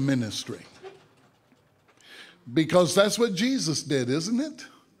such a ministry. Because that's what Jesus did, isn't it?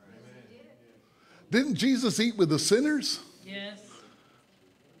 Didn't Jesus eat with the sinners? Yes.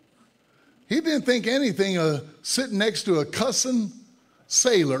 He didn't think anything of sitting next to a cussing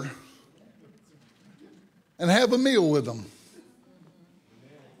sailor and have a meal with them.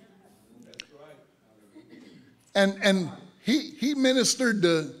 And he ministered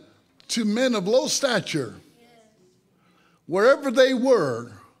to men of low stature. Wherever they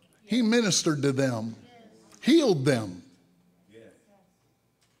were, he ministered to them, healed them,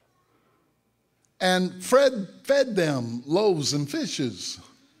 and fed them loaves and fishes.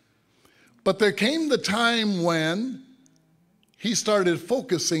 But there came the time when he started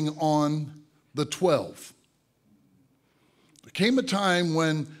focusing on the 12. There came a time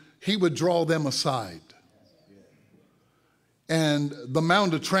when he would draw them aside. And the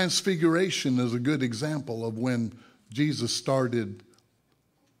Mount of Transfiguration is a good example of when Jesus started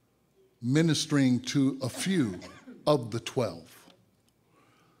ministering to a few of the 12,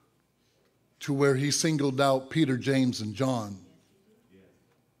 to where he singled out Peter, James, and John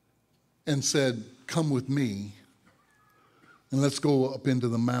and said, "Come with me, and let's go up into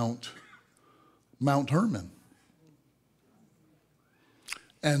the Mount Hermon,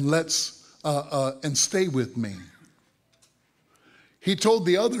 and let's and stay with me." He told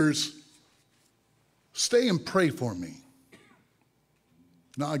the others, "Stay and pray for me."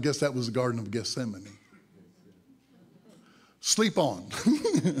 Now, I guess that was the Garden of Gethsemane. Sleep on.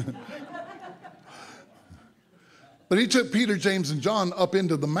 But he took Peter, James, and John up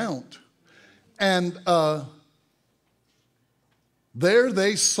into the mount. And there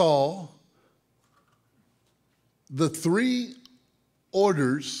they saw the three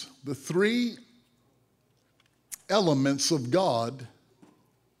orders, the three elements of God: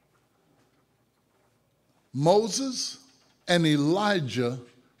 Moses and Elijah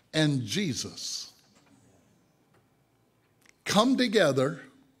and Jesus come together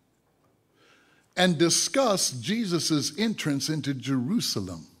and discuss Jesus' entrance into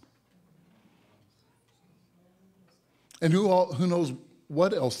Jerusalem. And who knows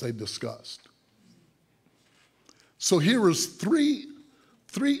what else they discussed. So here was three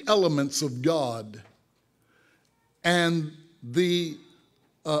elements of God, and the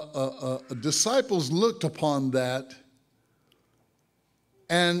disciples looked upon that,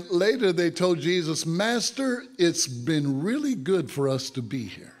 and later they told Jesus, "Master, it's been really good for us to be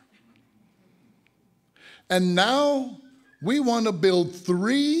here. And now we want to build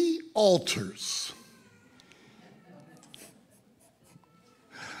 3 altars."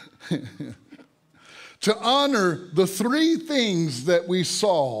 To honor the 3 things that we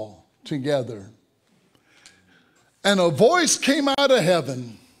saw together. And a voice came out of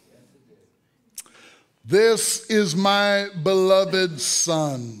heaven. This is my beloved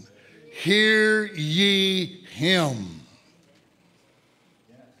Son. Hear ye him.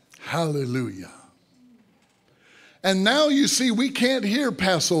 Hallelujah. And now you see, we can't hear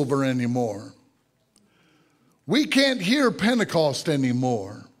Passover anymore. We can't hear Pentecost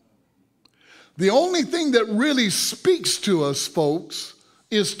anymore. The only thing that really speaks to us, folks,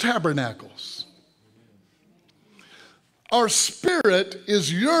 is tabernacles. Our spirit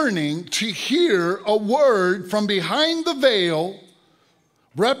is yearning to hear a word from behind the veil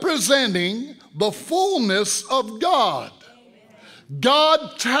representing the fullness of God. God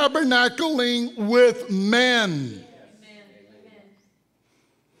tabernacling with men.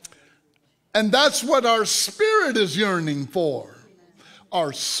 And that's what our spirit is yearning for.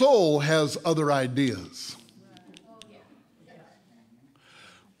 Our soul has other ideas.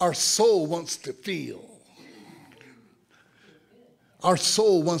 Our soul wants to feel. Our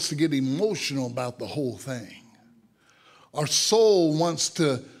soul wants to get emotional about the whole thing. Our soul wants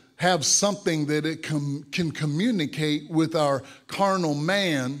to have something that it can communicate with our carnal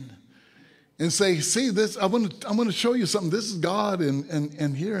man and say, see this, I want to show you something. This is God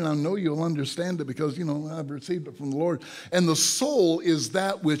and here, and I know you'll understand it because, I've received it from the Lord. And the soul is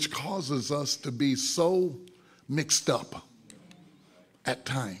that which causes us to be so mixed up at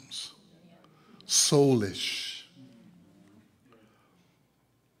times, soulish.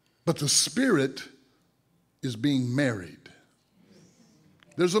 But the spirit is being married.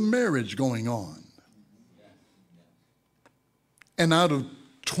 There's a marriage going on. And out of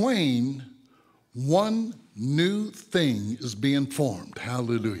twain, one new thing is being formed.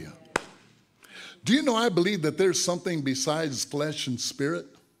 Hallelujah. Do you know, I believe that there's something besides flesh and spirit?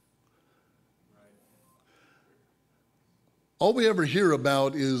 All we ever hear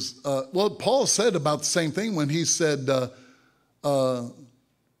about is, Paul said about the same thing when he said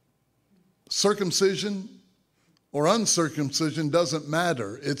circumcision or uncircumcision doesn't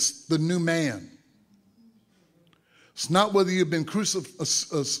matter. It's the new man. It's not whether you've been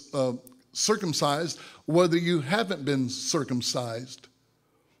circumcised, whether you haven't been circumcised.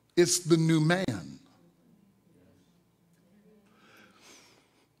 It's the new man.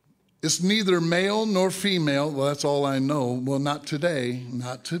 It's neither male nor female. Well, that's all I know. Well, not today.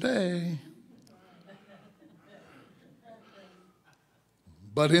 Not today.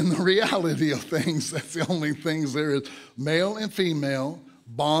 But in the reality of things, that's the only things there is. Male and female,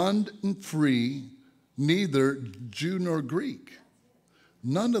 bond and free, neither Jew nor Greek.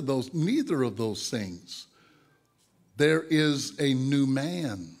 Neither of those things. There is a new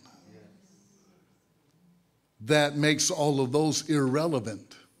man that makes all of those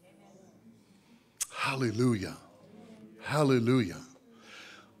irrelevant. Hallelujah. Hallelujah.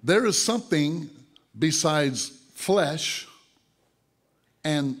 There is something besides flesh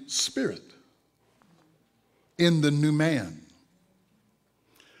and spirit in the new man.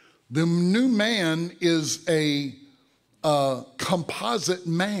 The new man is a composite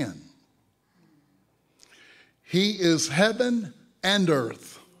man. He is heaven and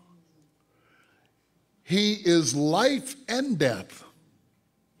earth. He is life and death.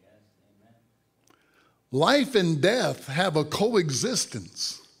 Life and death have a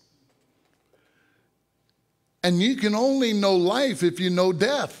coexistence. And you can only know life if you know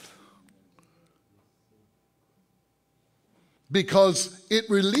death. Because it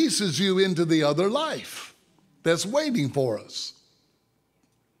releases you into the other life that's waiting for us.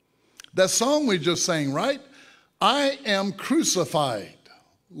 That song we just sang, right? I am crucified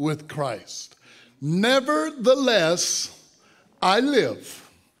with Christ. Nevertheless, I live.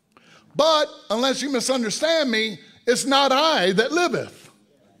 But, unless you misunderstand me, it's not I that liveth.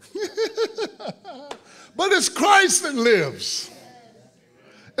 But it's Christ that lives.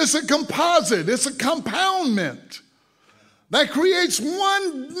 It's a composite. It's a compoundment that creates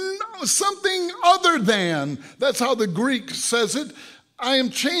something other than. That's how the Greek says it. I am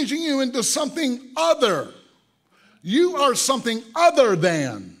changing you into something other. You are something other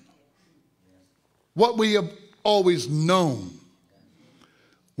than what we have always known.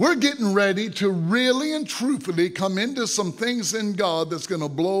 We're getting ready to really and truthfully come into some things in God that's going to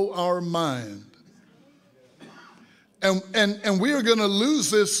blow our mind. And we are going to lose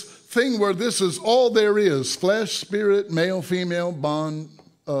this thing where this is all there is. Flesh, spirit, male, female, bond,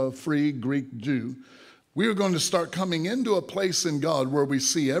 free, Greek, Jew. We are going to start coming into a place in God where we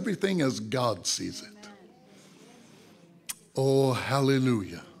see everything as God sees it. Oh,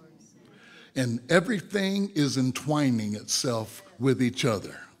 hallelujah. And everything is entwining itself with each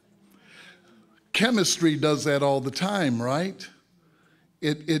other. Chemistry does that all the time, right?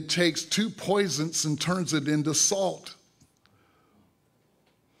 It takes two poisons and turns it into salt.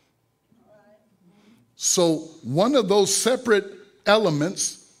 So one of those separate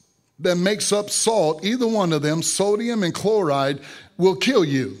elements that makes up salt, either one of them, sodium and chloride, will kill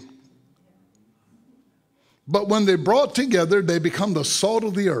you. But when they're brought together, they become the salt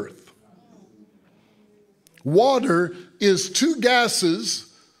of the earth. Water is two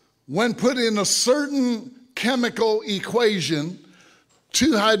gases when put in a certain chemical equation,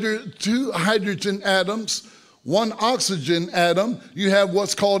 two hydrogen atoms, one oxygen atom. You have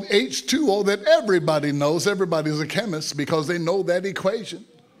what's called H2O that everybody knows. Everybody's a chemist because they know that equation.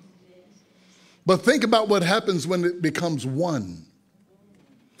 But think about what happens when it becomes one.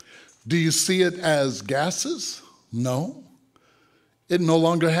 Do you see it as gases? No. It no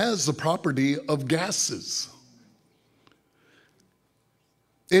longer has the property of gases.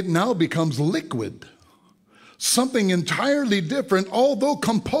 It now becomes liquid, something entirely different, although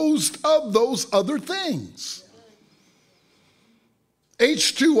composed of those other things.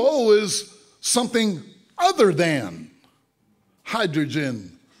 H2O is something other than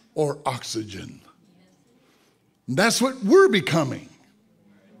hydrogen or oxygen. That's what we're becoming.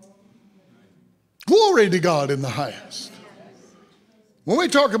 Glory to God in the highest. When we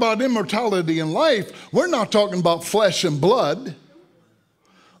talk about immortality in life, we're not talking about flesh and blood.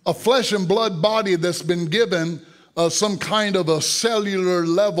 A flesh and blood body that's been given some kind of a cellular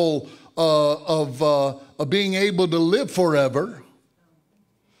level of being able to live forever.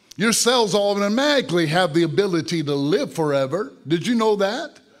 Your cells automatically have the ability to live forever. Did you know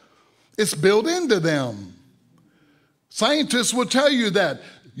that? It's built into them. Scientists will tell you that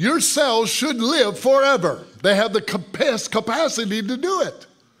your cells should live forever. They have the capacity to do it.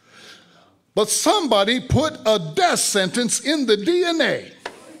 But somebody put a death sentence in the DNA.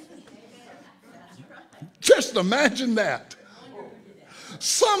 Just imagine that.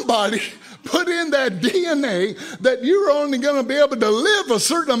 Somebody put in that DNA that you're only going to be able to live a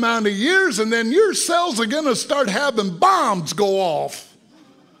certain amount of years, and then your cells are going to start having bombs go off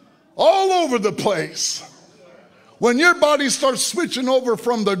all over the place. When your body starts switching over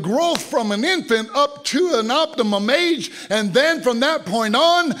from the growth from an infant up to an optimum age, and then from that point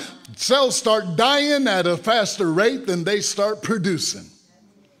on, cells start dying at a faster rate than they start producing.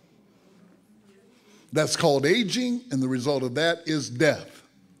 That's called aging, and the result of that is death.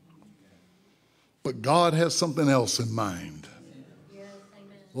 But God has something else in mind.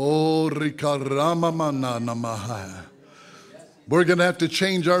 Oh, Rikaramamana. We're going to have to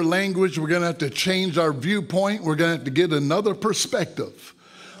change our language. We're going to have to change our viewpoint. We're going to have to get another perspective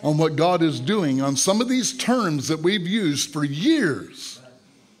on what God is doing on some of these terms that we've used for years.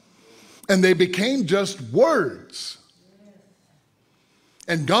 And they became just words.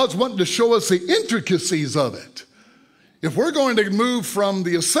 And God's wanting to show us the intricacies of it. If we're going to move from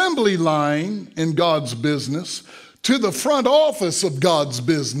the assembly line in God's business to the front office of God's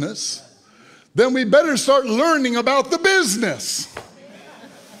business, then we better start learning about the business.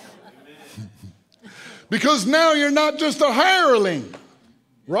 Because now you're not just a hireling,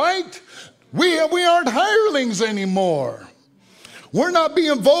 right? We aren't hirelings anymore. We're not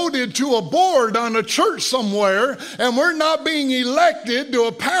being voted to a board on a church somewhere, and we're not being elected to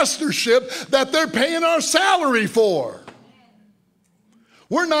a pastorship that they're paying our salary for.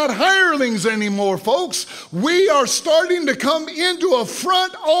 We're not hirelings anymore, folks. We are starting to come into a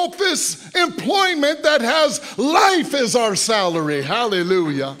front office employment that has life as our salary.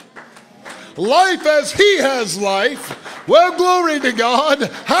 Hallelujah. Life as He has life. Well, glory to God.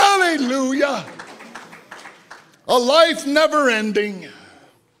 Hallelujah. A life never ending.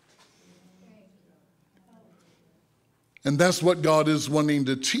 And that's what God is wanting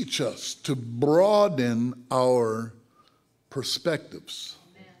to teach us, to broaden our perspectives.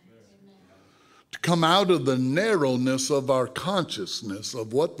 To come out of the narrowness of our consciousness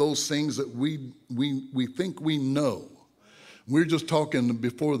of what those things that we think we know. We're just talking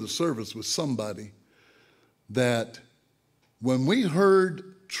before the service with somebody that when we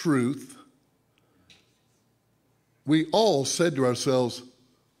heard truth, we all said to ourselves,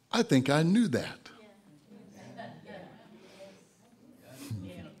 I think I knew that.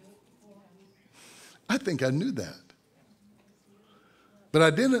 I think I knew that. But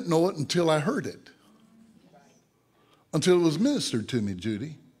I didn't know it until I heard it. Until it was ministered to me,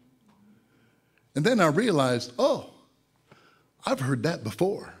 Judy. And then I realized, oh, I've heard that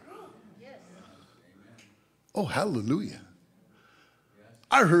before. Oh, hallelujah.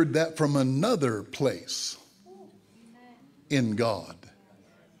 I heard that from another place in God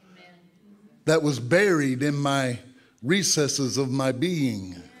that was buried in my recesses of my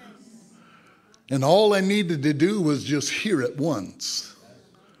being. And all I needed to do was just hear it once.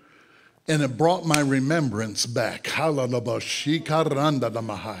 And it brought my remembrance back.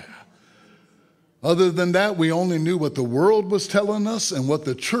 Other than that, we only knew what the world was telling us and what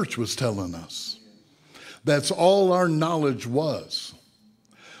the church was telling us. That's all our knowledge was.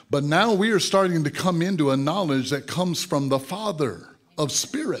 But now we are starting to come into a knowledge that comes from the Father of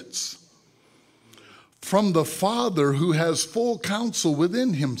spirits, from the Father who has full counsel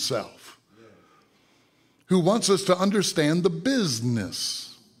within himself, who wants us to understand the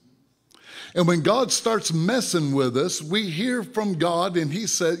business. And when God starts messing with us, we hear from God, and he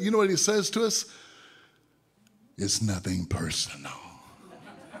said, you know what he says to us? It's nothing personal.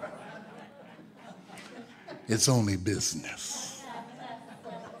 It's only business.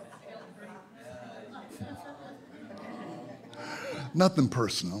 Nothing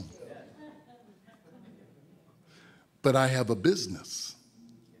personal. But I have a business.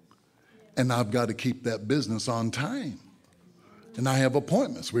 And I've got to keep that business on time. And I have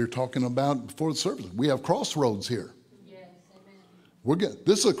appointments. We were talking about before the service. We have crossroads here. Yes, amen.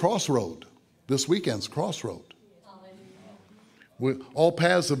 This is a crossroad. This weekend's crossroad. All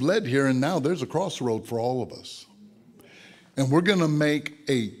paths have led here, and now there's a crossroad for all of us. And we're going to make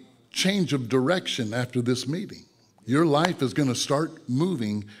a change of direction after this meeting. Your life is going to start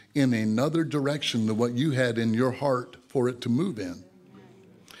moving in another direction than what you had in your heart for it to move in.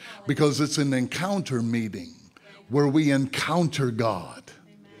 Because it's an encounter meeting where we encounter God.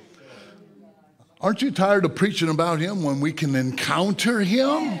 Aren't you tired of preaching about him when we can encounter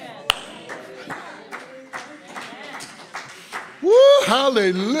him? Woo,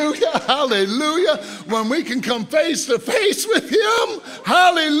 hallelujah, hallelujah. When we can come face to face with him,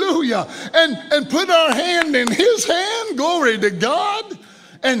 hallelujah, and put our hand in his hand, glory to God,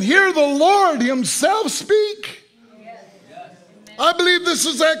 and hear the Lord himself speak. I believe this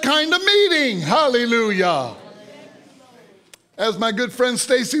is that kind of meeting, hallelujah. As my good friend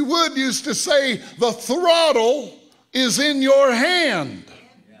Stacy Wood used to say, the throttle is in your hand.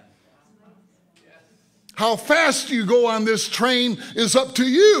 How fast you go on this train is up to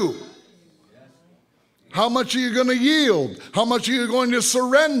you. How much are you going to yield? How much are you going to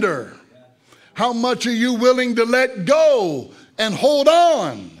surrender? How much are you willing to let go and hold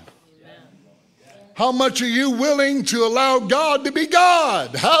on? How much are you willing to allow God to be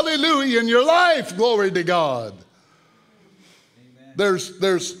God? Hallelujah in your life. Glory to God.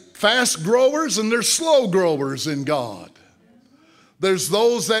 There's fast growers and there's slow growers in God. There's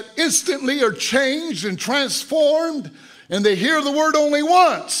those that instantly are changed and transformed, and they hear the word only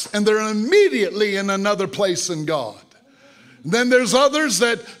once, and they're immediately in another place in God. And then there's others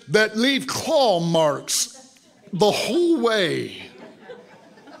that leave claw marks the whole way,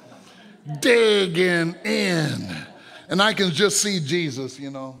 digging in. And I can just see Jesus,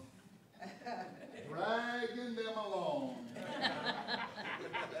 dragging them along.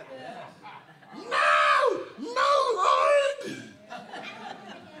 No, Lord.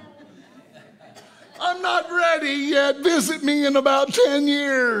 I'm not ready yet. Visit me in about 10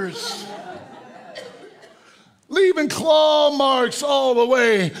 years. Leaving claw marks all the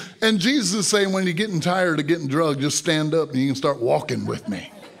way. And Jesus is saying, when you're getting tired of getting drugged, just stand up and you can start walking with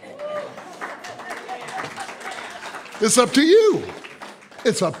me. It's up to you.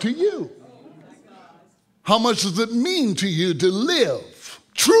 It's up to you. How much does it mean to you to live?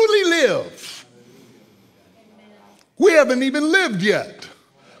 Truly live. We haven't even lived yet.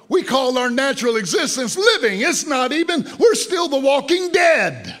 We call our natural existence living. It's not even, we're still the walking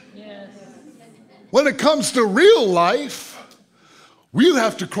dead. Yes. When it comes to real life, you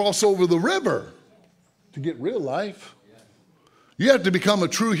have to cross over the river to get real life. You have to become a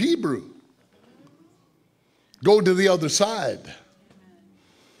true Hebrew. Go to the other side.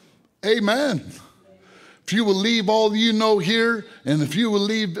 Amen. If you will leave all you know here, and if you will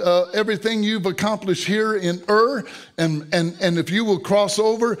leave everything you've accomplished here in and if you will cross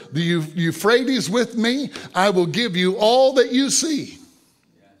over the Euphrates with me, I will give you all that you see.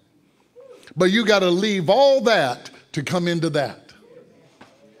 But you got to leave all that to come into that.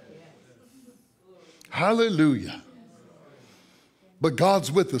 Hallelujah. But God's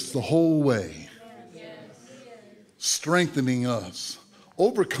with us the whole way, strengthening us,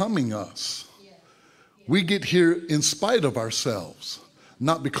 overcoming us. We get here in spite of ourselves,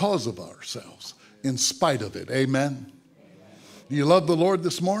 not because of ourselves, in spite of it. Amen. Do you love the Lord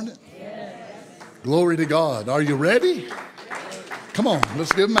this morning? Yes. Glory to God. Are you ready? Come on,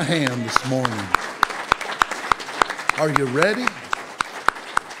 let's give him a hand this morning. Are you ready?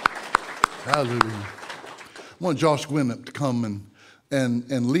 Hallelujah. I want Josh Gwynn to come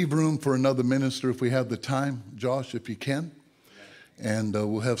and leave room for another minister if we have the time. Josh, if you can. And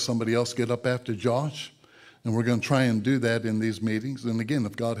we'll have somebody else get up after Josh. And we're going to try and do that in these meetings. And again,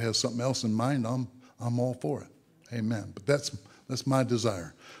 if God has something else in mind, I'm all for it. Amen. But that's That's my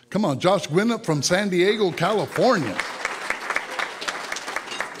desire. Come on, Josh Gwinnett from San Diego, California.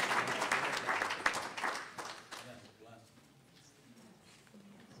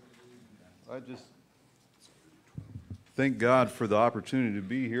 I just thank God for the opportunity to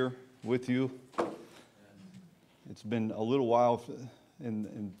be here with you. It's been a little while,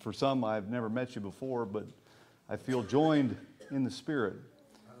 and for some I've never met you before, but I feel joined in the Spirit.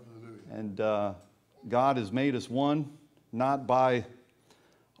 And God has made us one, not by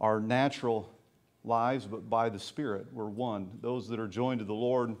our natural lives, but by the Spirit. We're one. Those that are joined to the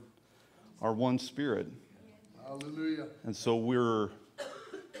Lord are one Spirit. Hallelujah. And so we're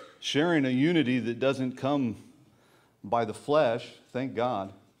sharing a unity that doesn't come by the flesh, thank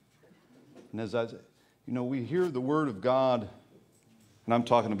God. And as we hear the Word of God, and I'm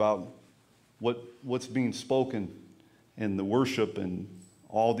talking about what's being spoken in the worship and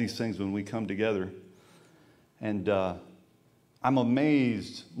all these things when we come together. And I'm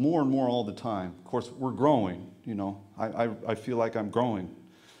amazed more and more all the time. Of course, we're growing, I feel like I'm growing.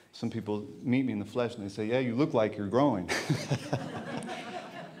 Some people meet me in the flesh and they say, yeah, you look like you're growing.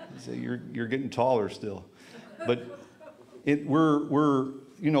 Say you're getting taller still, but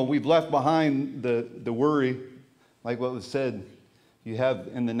we've left behind the worry, like what was said. You have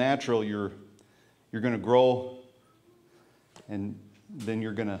in the natural, you're going to grow, and then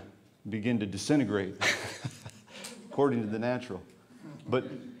you're going to begin to disintegrate, according to the natural, but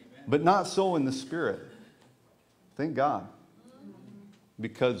not so in the Spirit. Thank God,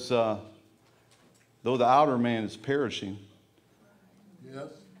 because though the outer man is perishing, yes,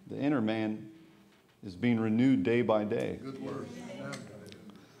 the inner man is being renewed day by day. Good word.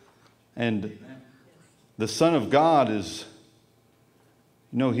 And the Son of God is,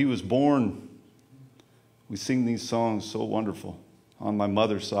 he was born, we sing these songs so wonderful, on my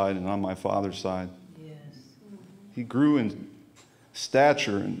mother's side and on my father's side. Yes. He grew in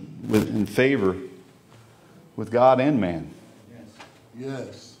stature and in favor with God and man.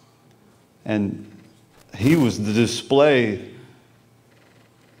 Yes. And he was the display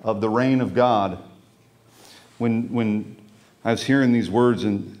of the reign of God. When I was hearing these words,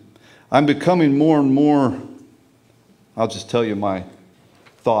 and I'm becoming more and more, I'll just tell you my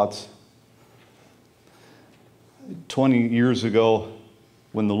thoughts. 20 years ago,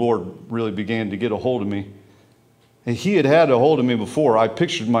 when the Lord really began to get a hold of me, and he had a hold of me before. I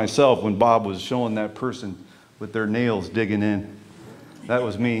pictured myself when Bob was showing that person with their nails digging in. That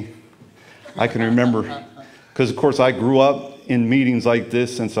was me. I can remember, because of course I grew up in meetings like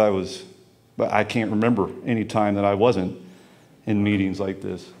this since but I can't remember any time that I wasn't in meetings like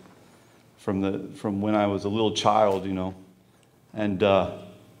this from when I was a little child, And the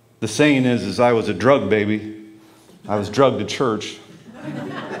saying is I was a drug baby. I was drugged to church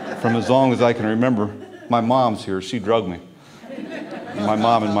from as long as I can remember. My mom's here. She drugged me. My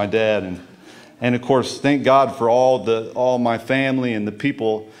mom and my dad. And of course, thank God for all my family and the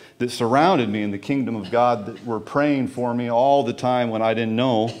people that surrounded me in the kingdom of God that were praying for me all the time when I didn't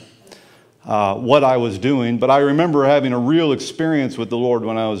know what I was doing. But I remember having a real experience with the Lord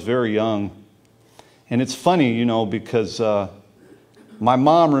when I was very young. And it's funny, because my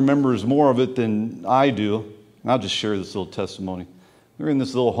mom remembers more of it than I do. And I'll just share this little testimony. We were in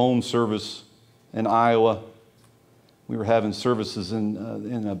this little home service in Iowa. We were having services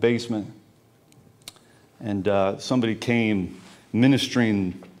in a basement. And somebody came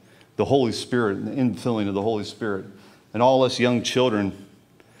ministering the Holy Spirit and the infilling of the Holy Spirit. And all us young children,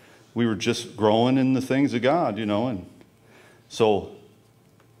 we were just growing in the things of God, And so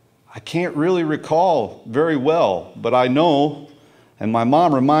I can't really recall very well, but I know, and my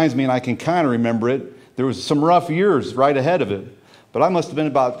mom reminds me, and I can kind of remember it, there was some rough years right ahead of it. But I must have been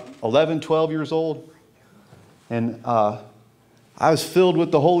about 11, 12 years old. And I was filled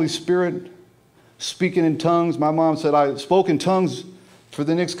with the Holy Spirit, speaking in tongues. My mom said I spoke in tongues for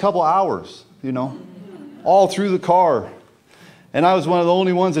the next couple hours, all through the car. And I was one of the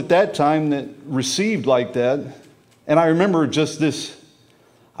only ones at that time that received like that. And I remember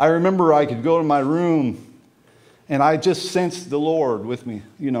I could go to my room and I just sensed the Lord with me,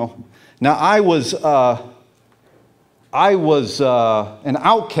 Now I was an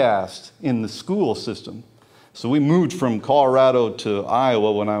outcast in the school system. So we moved from Colorado to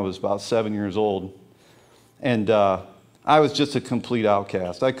Iowa when I was about 7 years old. And I was just a complete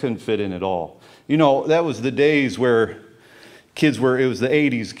outcast. I couldn't fit in at all. That was the days where it was the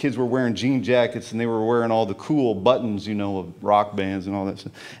 80s, kids were wearing jean jackets and they were wearing all the cool buttons, of rock bands and all that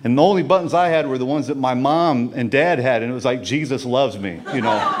stuff. And the only buttons I had were the ones that my mom and dad had, and it was like, Jesus loves me,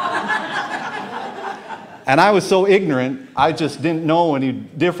 And And I was so ignorant, I just didn't know any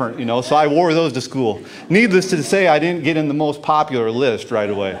different, you know, so I wore those to school. Needless to say, I didn't get in the most popular list right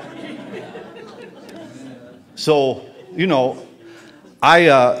away. So, you know,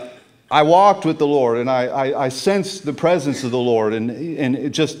 I walked with the Lord, and I sensed the presence of the Lord, and it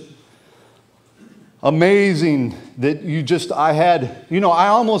just amazing that I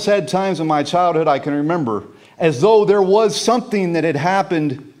almost had times in my childhood I can remember as though there was something that had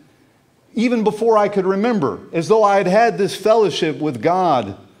happened even before I could remember, as though I had had this fellowship with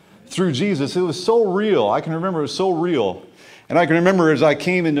God through Jesus. It was so real. I can remember it was so real. And I can remember as I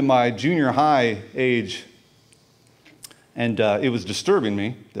came into my junior high age, and it was disturbing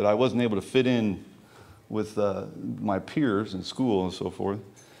me that I wasn't able to fit in with my peers in school and so forth.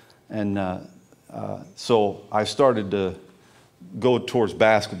 And so I started to go towards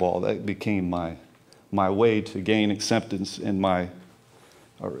basketball. That became my way to gain acceptance in my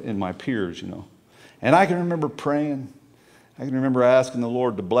peers, you know. And I can remember praying. I can remember asking the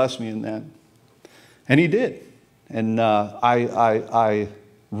Lord to bless me in that. And He did. And I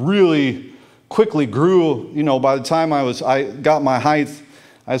really quickly grew, you know. By the time I got my height,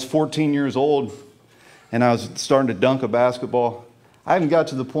 I was 14 years old, and I was starting to dunk a basketball. I haven't got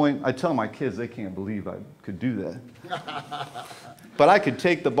to the point, I tell my kids they can't believe I could do that. But I could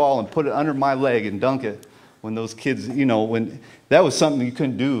take the ball and put it under my leg and dunk it. When those kids, you know, when that was something you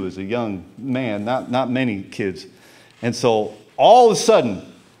couldn't do as a young man, not many kids. And so all of a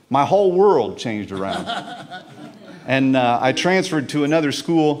sudden, my whole world changed around. And I transferred to another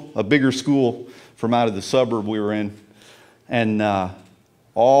school, a bigger school from out of the suburb we were in. And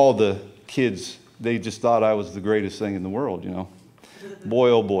all the kids, they just thought I was the greatest thing in the world, you know. Boy,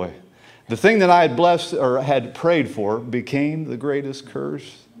 oh boy. The thing that I had blessed or had prayed for became the greatest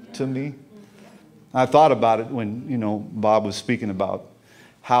curse to me. I thought about it when, you know, Bob was speaking about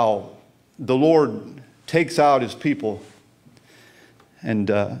how the Lord takes out His people. And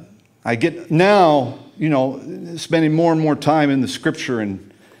I get now, you know, spending more and more time in the Scripture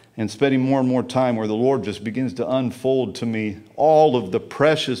and spending more and more time where the Lord just begins to unfold to me all of the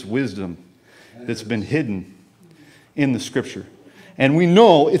precious wisdom that's been hidden in the Scripture. And we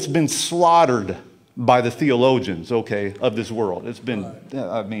know it's been slaughtered by the theologians, okay, of this world. It's been,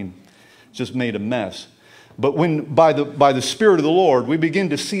 I mean, just made a mess. But when by the Spirit of the Lord, we begin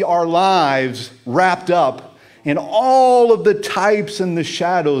to see our lives wrapped up in all of the types and the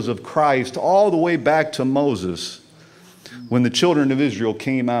shadows of Christ, all the way back to Moses, when the children of Israel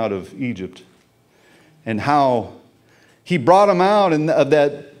came out of Egypt, and how He brought them out of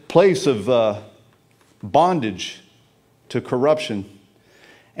that place of bondage to corruption.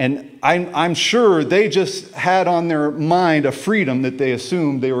 And I'm sure they just had on their mind a freedom that they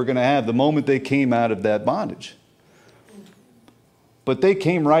assumed they were going to have the moment they came out of that bondage. But they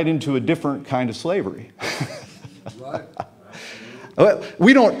came right into a different kind of slavery. Right.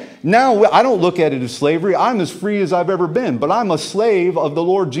 I don't look at it as slavery. I'm as free as I've ever been, but I'm a slave of the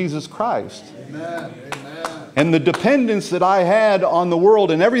Lord Jesus Christ. Amen. Amen. And the dependence that I had on the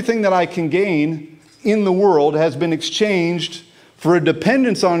world and everything that I can gain in the world has been exchanged for a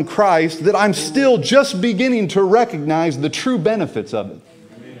dependence on Christ that I'm still just beginning to recognize the true benefits of it.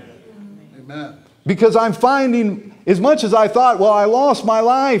 Amen. Because I'm finding, as much as I thought, well, I lost my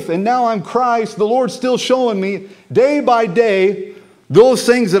life and now I'm Christ, the Lord's still showing me day by day those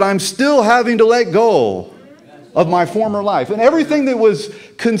things that I'm still having to let go of my former life. And everything that was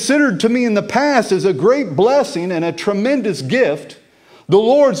considered to me in the past as a great blessing and a tremendous gift, the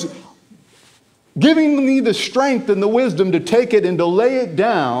Lord's giving me the strength and the wisdom to take it and to lay it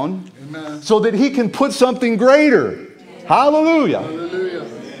down. Amen. So that He can put something greater. Amen. Hallelujah. Hallelujah.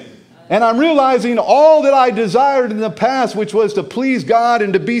 And I'm realizing all that I desired in the past, which was to please God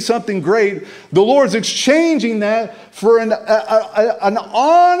and to be something great, the Lord's exchanging that for an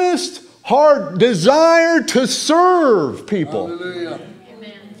honest heart desire to serve people. Hallelujah.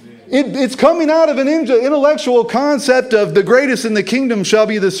 It's coming out of an intellectual concept of the greatest in the kingdom shall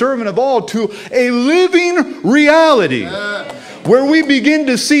be the servant of all to a living reality where we begin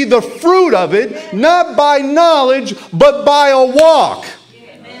to see the fruit of it, not by knowledge, but by a walk.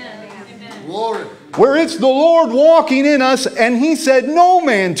 Amen. Where it's the Lord walking in us, and He said, no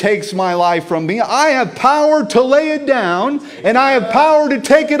man takes my life from me. I have power to lay it down, and I have power to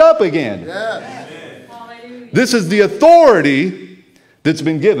take it up again. This is the authority that's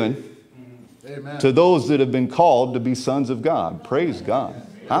been given Amen. To those that have been called to be sons of God. Praise God.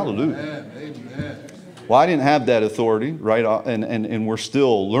 Hallelujah. Amen. Well, I didn't have that authority, right? And we're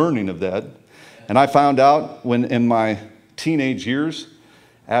still learning of that. And I found out when in my teenage years,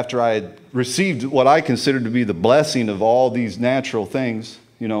 after I had received what I considered to be the blessing of all these natural things,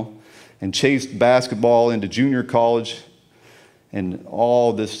 you know, and chased basketball into junior college and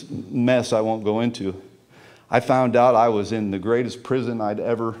all this mess I won't go into, I found out I was in the greatest prison I'd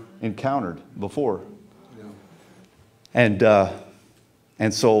ever encountered before. Yeah.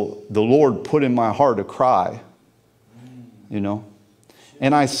 And so the Lord put in my heart a cry, you know.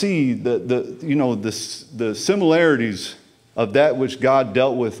 And I see the similarities of that which God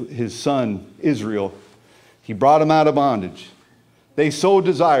dealt with his son Israel. He brought him out of bondage. They so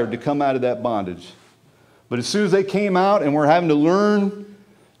desired to come out of that bondage. But as soon as they came out and were having to learn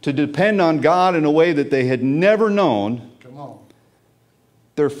to depend on God in a way that they had never known, Come on.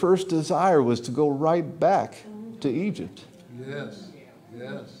 their first desire was to go right back to Egypt. Yes.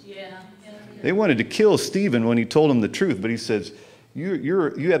 Yes. Yeah. They wanted to kill Stephen when he told them the truth, but he says,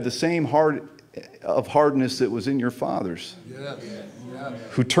 you have the same heart of hardness that was in your fathers, Yes. Yes.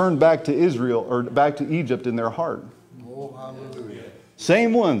 who turned back to Israel or back to Egypt in their heart. Oh, hallelujah.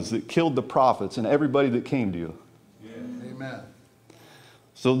 Same ones that killed the prophets and everybody that came to you. Amen.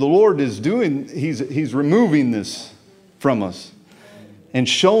 So the Lord is he's removing this from us and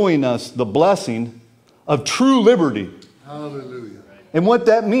showing us the blessing of true liberty. Hallelujah. And what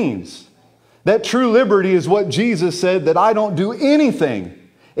that means. That true liberty is what Jesus said, that I don't do anything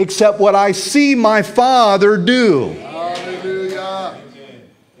except what I see my Father do. Hallelujah.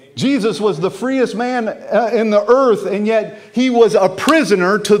 Jesus was the freest man in the earth, and yet he was a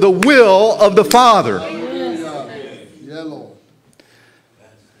prisoner to the will of the Father. Yeah, Lord.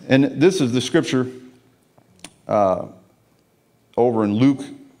 And this is the scripture over in Luke.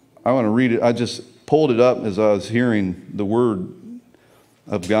 I want to read it. I just pulled it up as I was hearing the word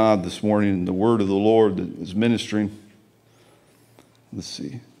of God this morning, the word of the Lord that is ministering. Let's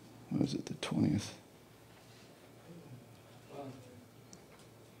see. What is it? The 20th.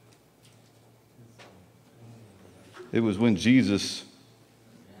 It was when Jesus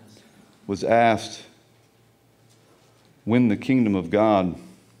was asked when the kingdom of God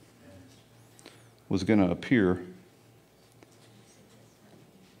was going to appear.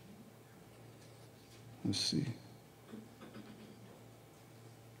 Let's see.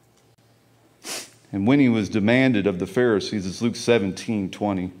 And when he was demanded of the Pharisees, it's Luke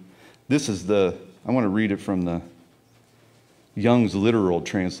 17:20. This is I want to read it from the Young's literal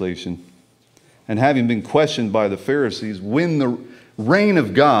translation. And having been questioned by the Pharisees, when the reign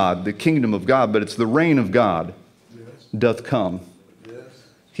of God, the kingdom of God, but it's the reign of God, doth come. Yes.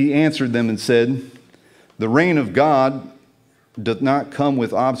 He answered them and said, the reign of God doth not come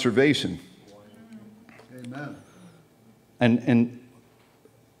with observation. Amen. And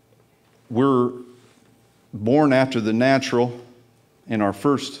we're born after the natural, and our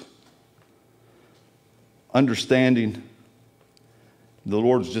first understanding, the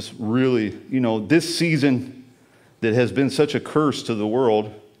Lord's just really, this season that has been such a curse to the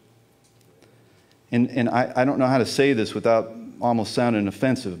world, and I don't know how to say this without almost sounding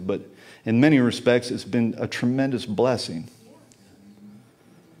offensive, but in many respects it's been a tremendous blessing.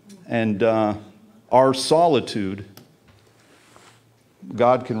 And our solitude,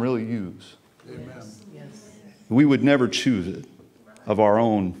 God can really use. Amen. We would never choose it of our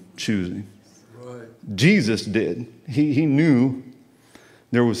own choosing. Right. Jesus did. He knew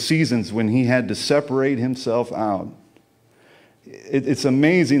there were seasons when he had to separate himself out. It's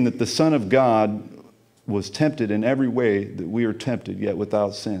amazing that the Son of God was tempted in every way that we are tempted, yet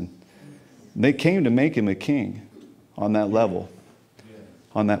without sin. And they came to make him a king on that level,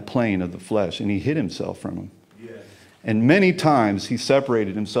 on that plane of the flesh, and he hid himself from them. And many times he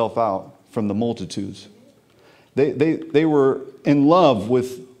separated himself out from the multitudes. They were in love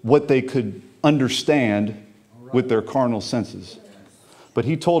with what they could understand with their carnal senses. But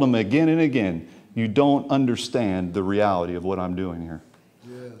he told them again and again, you don't understand the reality of what I'm doing here.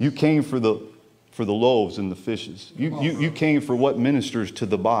 Yes. You came for the loaves and the fishes. You came for what ministers to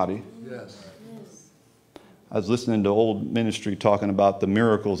the body. Yes. I was listening to old ministry talking about the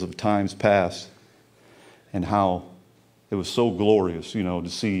miracles of times past and how it was so glorious, to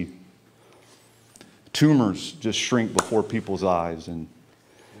see tumors just shrink before people's eyes and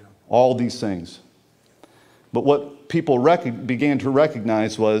all these things. But what people began to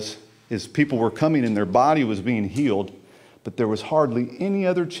recognize is people were coming and their body was being healed, but there was hardly any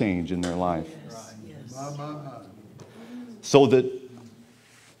other change in their life. Yes. So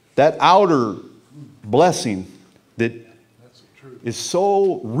that outer blessing that is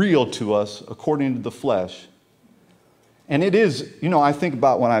so real to us according to the flesh. And it is, I think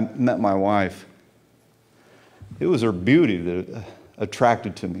about when I met my wife. It was her beauty that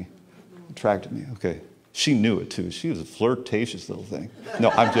attracted me. Okay. She knew it too. She was a flirtatious little thing. No,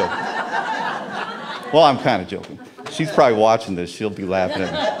 I'm joking. Well, I'm kind of joking. She's probably watching this. She'll be laughing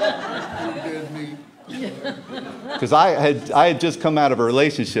at me. Because I had just come out of a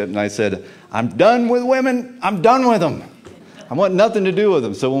relationship, and I said, I'm done with women. I'm done with them. I want nothing to do with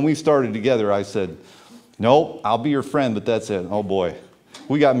them. So when we started together, I said, nope, I'll be your friend, but that's it. Oh, boy.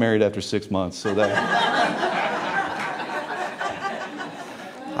 We got married after 6 months, so that...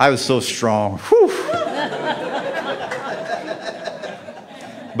 I was so strong. Whew.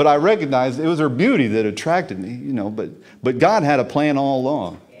 But I recognized it was her beauty that attracted me, you know, but God had a plan all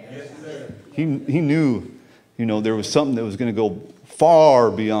along. He knew, you know, there was something that was going to go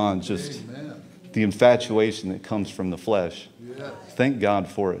far beyond just the infatuation that comes from the flesh. Thank God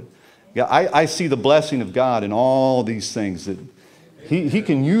for it. Yeah, I see the blessing of God in all these things, that he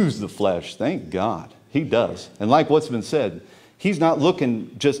can use the flesh. Thank God. He does. And like what's been said, he's not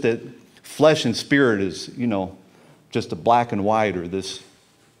looking just at flesh and spirit as, you know, just a black and white or this.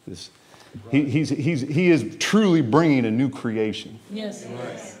 He is truly bringing a new creation. Yes.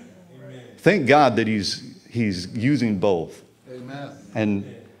 Thank God that he's using both. Amen.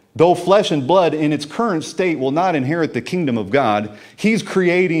 And though flesh and blood in its current state will not inherit the kingdom of God, he's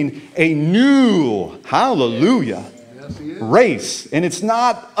creating a new, hallelujah, race. And it's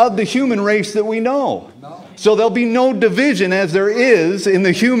not of the human race that we know. So there'll be no division as there is in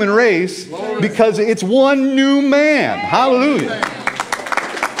the human race, because it's one new man. Hallelujah.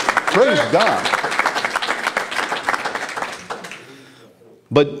 Praise God.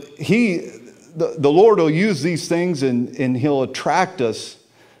 But the Lord will use these things, and he'll attract us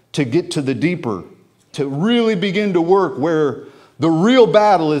to get to the deeper, to really begin to work where the real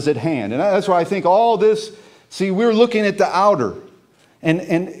battle is at hand. And that's why I think all this, see, we're looking at the outer.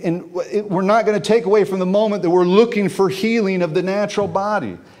 And we're not going to take away from the moment that we're looking for healing of the natural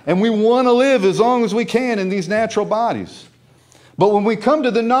body. And we want to live as long as we can in these natural bodies. But when we come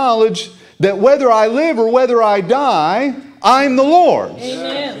to the knowledge that whether I live or whether I die, I'm the Lord's.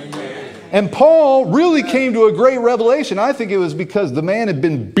 Amen. And Paul really came to a great revelation. I think it was because the man had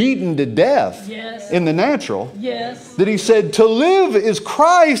been beaten to death in the natural. Yes. That he said, to live is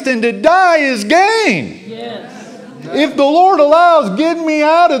Christ and to die is gain. Yes. If the Lord allows, get me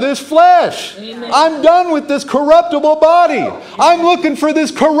out of this flesh. Amen. I'm done with this corruptible body. I'm looking for this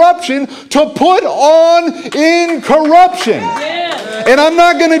corruption to put on incorruption. Yes. And I'm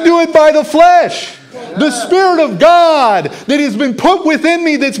not going to do it by the flesh. The Spirit of God that has been put within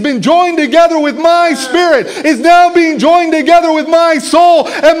me, that's been joined together with my spirit, is now being joined together with my soul,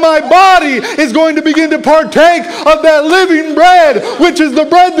 and my body is going to begin to partake of that living bread, which is the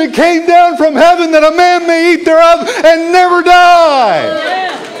bread that came down from heaven, that a man may eat thereof and never die.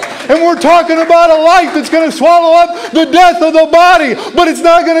 And we're talking about a life that's going to swallow up the death of the body, but it's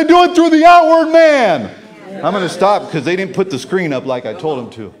not going to do it through the outward man. I'm going to stop because they didn't put the screen up like I told them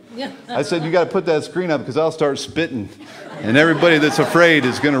to. I said, you got to put that screen up because I'll start spitting and everybody that's afraid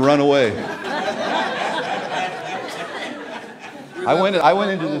is going to run away. I went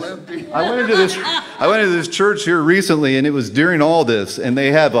into this church here recently, and it was during all this, and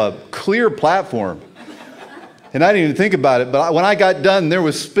they have a clear platform. And I didn't even think about it, but when I got done, there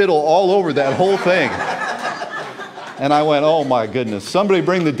was spittle all over that whole thing. And I went, oh my goodness, somebody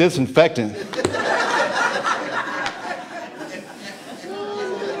bring the disinfectant.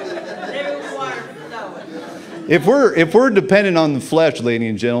 If we're dependent on the flesh,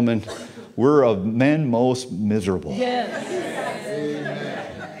 ladies and gentlemen, we're of men most miserable. Yes.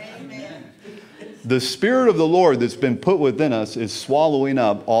 The Spirit of the Lord that's been put within us is swallowing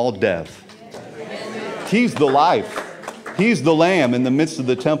up all death. He's the life. He's the Lamb in the midst of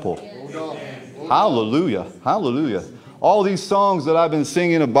the temple. Hallelujah. Hallelujah. All these songs that I've been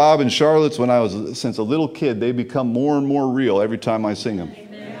singing of Bob and Charlotte's since a little kid, they become more and more real every time I sing them.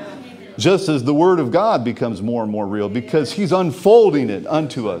 Just as the Word of God becomes more and more real, because He's unfolding it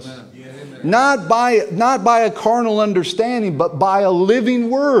unto us. Not by a carnal understanding, but by a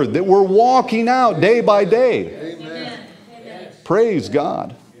living Word that we're walking out day by day. Amen. Praise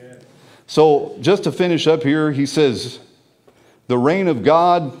God. So just to finish up here, he says, the reign of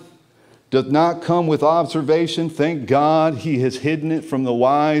God doth not come with observation. Thank God He has hidden it from the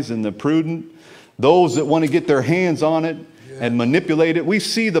wise and the prudent. Those that want to get their hands on it and manipulate it. We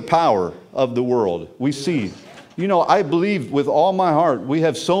see the power of the world. We see. You know, I believe with all my heart, we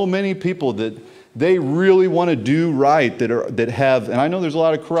have so many people that they really want to do right, that have, and I know there's a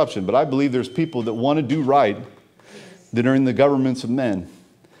lot of corruption, but I believe there's people that want to do right that are in the governments of men.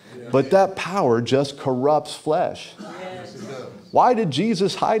 But that power just corrupts flesh. Why did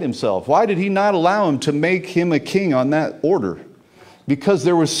Jesus hide Himself? Why did He not allow Him to make Him a king on that order? because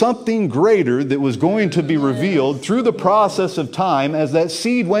there was something greater that was going to be revealed through the process of time. As that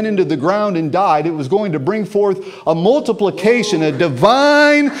seed went into the ground and died, it was going to bring forth a multiplication, a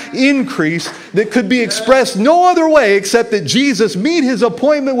divine increase that could be expressed no other way except that Jesus meet his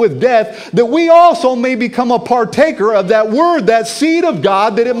appointment with death, that we also may become a partaker of that word, that seed of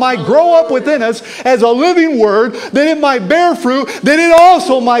God, that it might grow up within us as a living word, that it might bear fruit, that it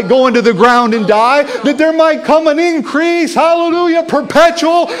also might go into the ground and die, that there might come an increase, hallelujah,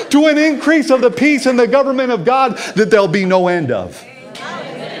 perpetual, to an increase of the peace and the government of God that there'll be no end of.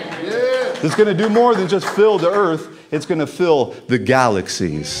 It's going to do more than just fill the earth. It's going to fill the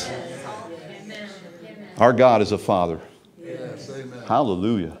galaxies. Our God is a Father.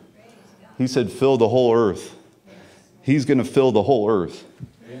 Hallelujah. He said, fill the whole earth. He's going to fill the whole earth.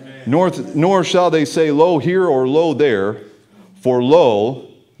 Nor shall they say, lo here or lo there, for lo,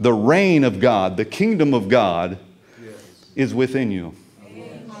 the reign of God, the kingdom of God, is within you.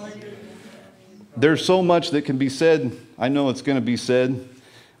 There's so much that can be said. I know it's going to be said,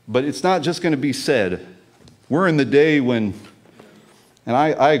 but it's not just going to be said. We're in the day when, and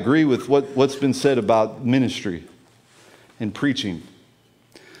I agree with what's been said about ministry and preaching.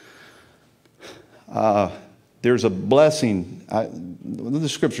 There's a blessing. The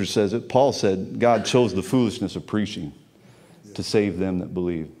scripture says it. Paul said God chose the foolishness of preaching to save them that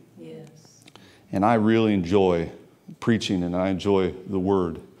believe. Yes. And I really enjoy preaching, and I enjoy the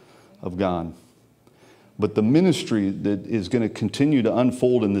word of God. But the ministry that is going to continue to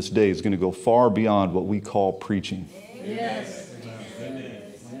unfold in this day is going to go far beyond what we call preaching. Yes.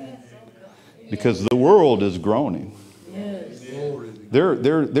 Because the world is groaning. Yes.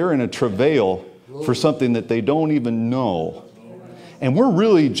 They're in a travail for something that they don't even know. And we're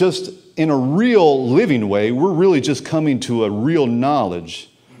really just, in a real living way, we're really just coming to a real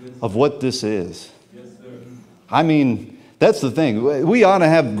knowledge of what this is. I mean, that's the thing. We ought to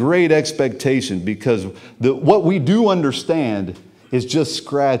have great expectation, because what we do understand is just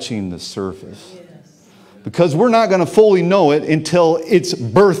scratching the surface. Because we're not going to fully know it until it's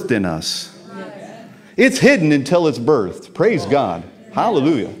birthed in us. It's hidden until it's birthed. Praise God.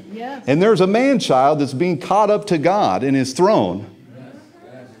 Hallelujah. And there's a man-child that's being caught up to God in his throne.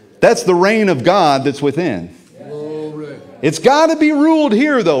 That's the reign of God that's within. It's got to be ruled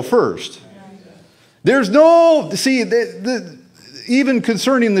here, though, first. There's no, see, even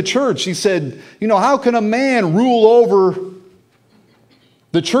concerning the church, he said, you know, how can a man rule over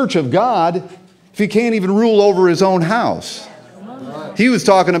the church of God if he can't even rule over his own house? He was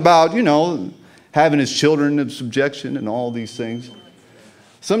talking about, you know, having his children in subjection and all these things.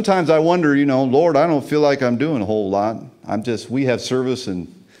 Sometimes I wonder, you know, Lord, I don't feel like I'm doing a whole lot. We have service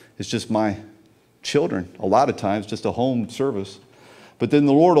and it's just my children. A lot of times, just a home service. But then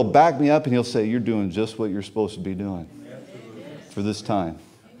the Lord will back me up and he'll say, you're doing just what you're supposed to be doing for this time.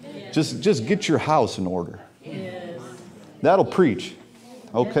 Just get your house in order. That'll preach.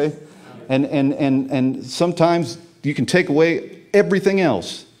 Okay? And sometimes you can take away everything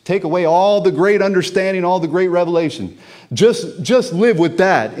else. Take away all the great understanding, all the great revelation. Just live with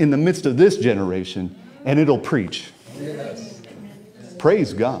that in the midst of this generation, and it'll preach. Yes.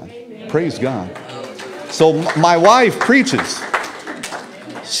 Praise God. Praise God. So my wife preaches.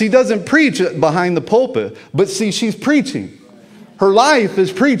 She doesn't preach behind the pulpit, but see, she's preaching. Her life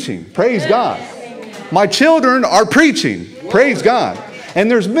is preaching. Praise God. My children are preaching. Praise God. And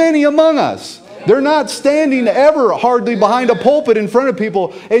there's many among us. They're not standing ever hardly behind a pulpit in front of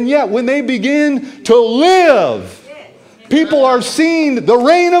people. And yet when they begin to live, people are seeing the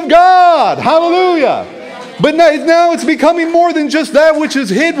reign of God. Hallelujah. But now it's becoming more than just that which is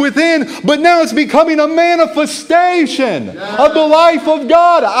hid within, but now it's becoming a manifestation of the life of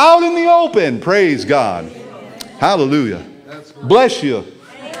God out in the open. Praise God. Hallelujah. Bless you.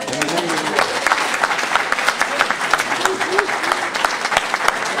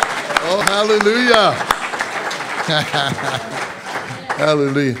 Oh, hallelujah.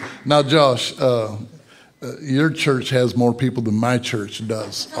 Hallelujah. Now, Josh, your church has more people than my church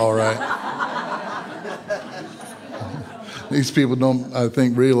does, all right? These people don't, I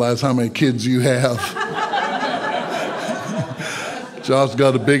think, realize how many kids you have. Josh's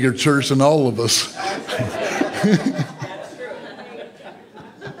got a bigger church than all of us.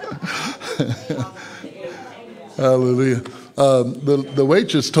 Hallelujah. The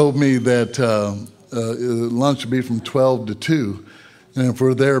waitress told me that lunch would be from 12 to 2. And if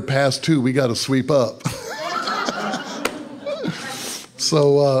we're there past 2, we got to sweep up.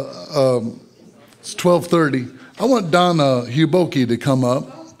 So it's 12:30. I want Donna Huboki to come up.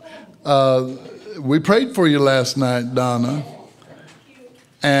 We prayed for you last night, Donna.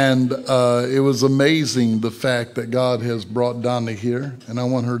 And it was amazing the fact that God has brought Donna here, and I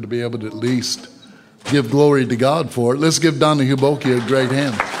want her to be able to at least give glory to God for it. Let's give Donna Huboki a great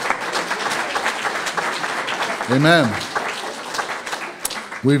hand. Amen.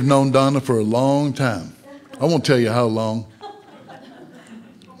 We've known Donna for a long time. I won't tell you how long. I'm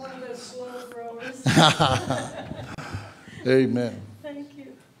one of those slow growers. Amen. Thank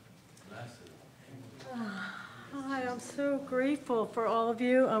you. Hi, I'm so grateful for all of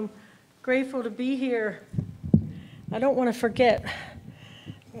you. I'm grateful to be here. I don't want to forget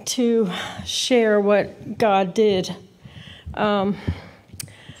to share what God did. I'm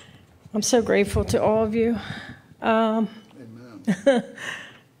so grateful to all of you. Amen.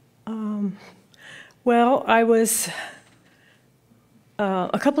 Well, I was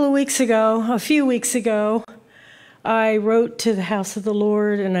a few weeks ago, I wrote to the house of the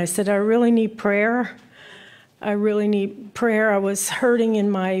Lord and I said, I really need prayer. I really need prayer. I was hurting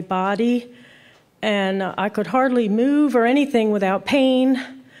in my body and I could hardly move or anything without pain.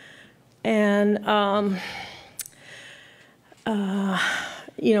 And,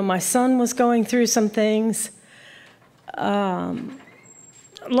 my son was going through some things.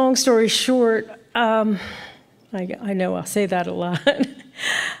 Long story short, I know I'll say that a lot.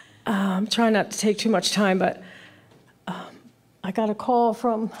 I'm trying not to take too much time, but I got a call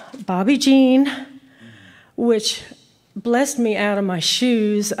from Bobby Jean, which blessed me out of my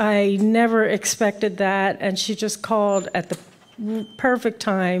shoes. I never expected that, and she just called at the perfect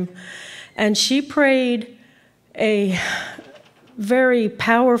time, and she prayed a very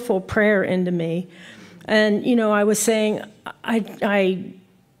powerful prayer into me. And, I was saying,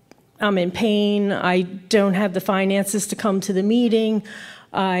 I'm in pain. I don't have the finances to come to the meeting.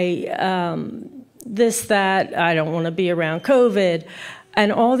 This, that, I don't want to be around COVID,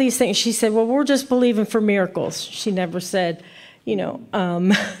 and all these things. She said, well, we're just believing for miracles. She never said,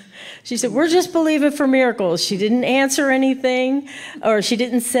 she said, we're just believing for miracles. She didn't answer anything, or she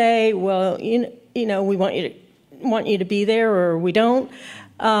didn't say, well, we want you to be there, or we don't.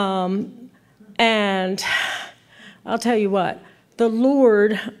 And I'll tell you what, the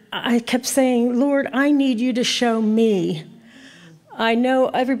Lord, I kept saying, Lord, I need you to show me. I know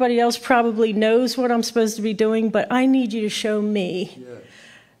everybody else probably knows what I'm supposed to be doing, but I need you to show me. Yes.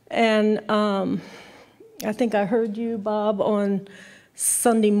 And I think I heard you, Bob, on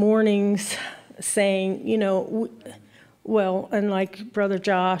Sunday mornings saying, and like Brother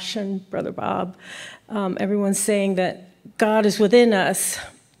Josh and Brother Bob, everyone's saying that God is within us.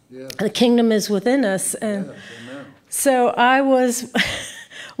 Yeah. The kingdom is within us. And yes, so I was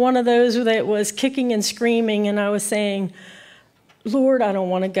one of those that was kicking and screaming, and I was saying, Lord, I don't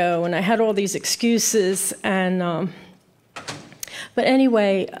want to go. And I had all these excuses. And but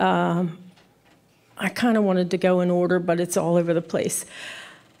anyway, I kind of wanted to go in order, but it's all over the place.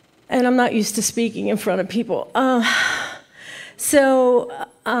 And I'm not used to speaking in front of people.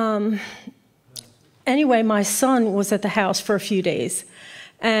 Anyway, my son was at the house for a few days.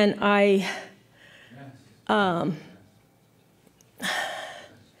 And I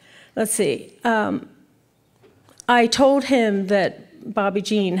told him that Bobby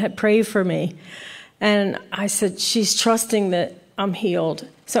Jean had prayed for me. And I said, she's trusting that I'm healed.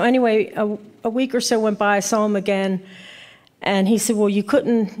 So anyway, a week or so went by, I saw him again. And he said, well, you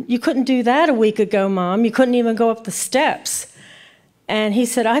couldn't do that a week ago, Mom. You couldn't even go up the steps. And he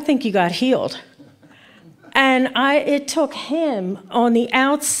said, I think you got healed. And it took him on the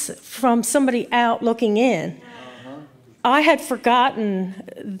outs from somebody out looking in. Uh-huh. I had forgotten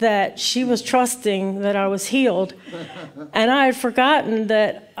that she was trusting that I was healed. And I had forgotten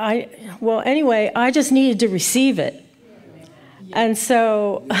that I just needed to receive it. And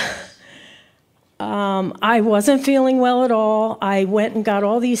so I wasn't feeling well at all. I went and got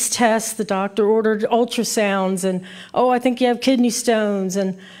all these tests. The doctor ordered ultrasounds and, I think you have kidney stones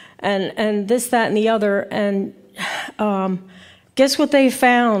and this, that, and the other. And guess what they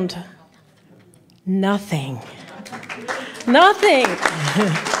found? Nothing. Nothing.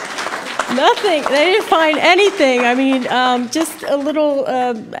 Nothing. They didn't find anything. I mean, just a little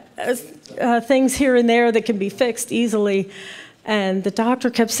things here and there that can be fixed easily. And the doctor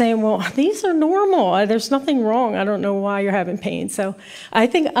kept saying, well, these are normal. There's nothing wrong. I don't know why you're having pain. So I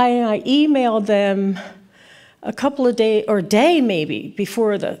think I emailed them a couple of days, or a day maybe,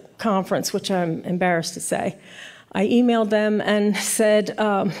 before the conference, which I'm embarrassed to say. I emailed them and said,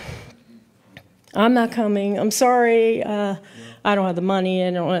 I'm not coming. I'm sorry. I don't have the money. I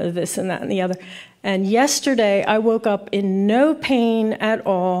don't have this and that and the other. And yesterday, I woke up in no pain at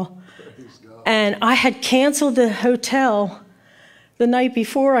all. And I had canceled the hotel. The night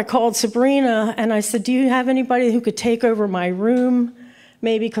before, I called Sabrina, and I said, do you have anybody who could take over my room?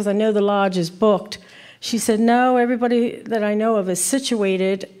 maybe because I know the lodge is booked. She said, no, everybody that I know of is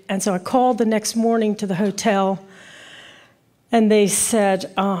situated. And so I called the next morning to the hotel, and they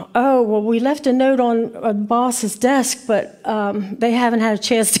said, oh, well, we left a note on a boss's desk, but they haven't had a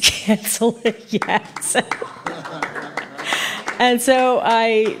chance to cancel it yet. And so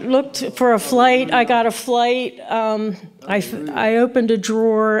I looked for a flight. I got a flight. I opened a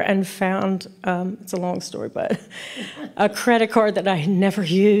drawer and found, it's a long story, but a credit card that I had never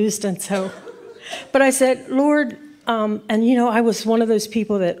used. And so, but I said, Lord, and I was one of those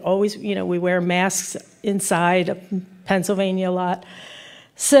people that always, we wear masks inside of Pennsylvania a lot.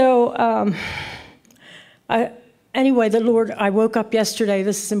 So anyway, the Lord, I woke up yesterday,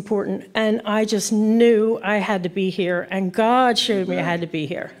 this is important, and I just knew I had to be here, and God showed me I had to be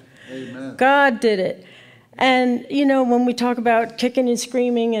here. Amen. God did it. And, when we talk about kicking and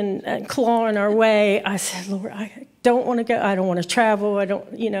screaming and clawing our way, I said, Lord, I don't want to go, I don't want to travel, I don't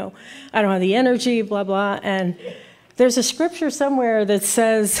have the energy, blah, blah. And there's a scripture somewhere that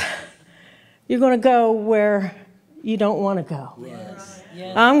says, you're going to go where you don't want to go. Yes.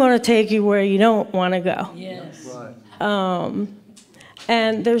 Yes. I'm going to take you where you don't want to go. Yes.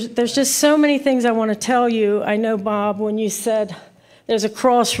 And there's just so many things I want to tell you. I know, Bob, when you said there's a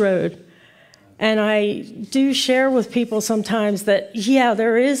crossroad, and I do share with people sometimes that,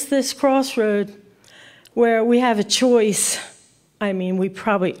 there is this crossroad where we have a choice. I mean,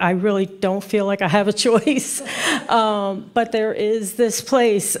 I really don't feel like I have a choice. But there is this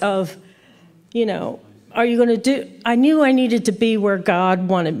place of, are you going to do? I knew I needed to be where God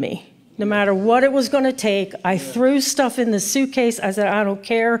wanted me. No matter what it was going to take, I threw stuff in the suitcase. I said, I don't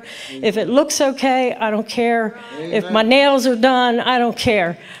care. If it looks okay, I don't care. Amen. If my nails are done, I don't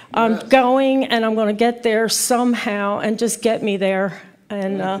care. I'm going, and I'm going to get there somehow, and just get me there.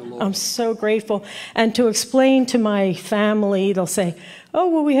 And I'm so grateful. And to explain to my family, they'll say, oh,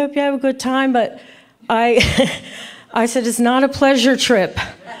 well, we hope you have a good time. But I said, it's not a pleasure trip.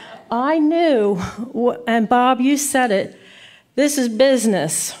 I knew, and Bob, you said it, this is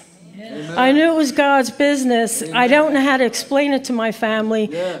business. Amen. I knew it was God's business. Amen. I don't know how to explain it to my family.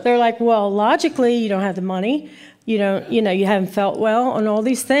 Yeah. They're like, well, logically, you don't have the money. You haven't felt well and all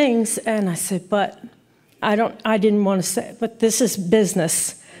these things. And I said, but I didn't want to say, but this is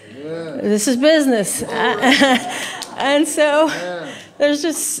business. Yeah. This is business. And so there's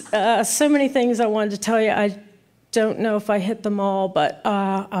just so many things I wanted to tell you. I don't know if I hit them all, but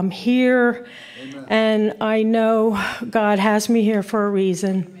I'm here. Amen. And I know God has me here for a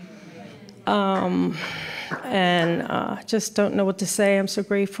reason. Just don't know what to say. I'm so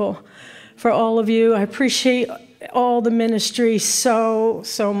grateful for all of you. I appreciate all the ministry so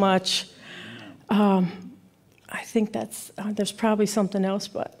much. I think there's probably something else,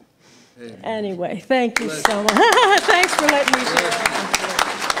 but anyway, thank you so much. Thanks for letting me share.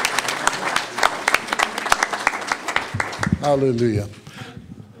 Hallelujah.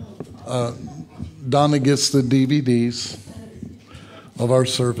 Donna gets the DVDs of our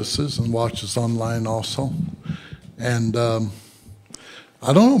services and watches online also. And I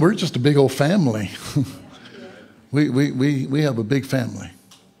don't know, we're just a big old family. we have a big family.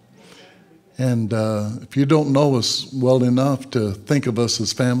 And if you don't know us well enough to think of us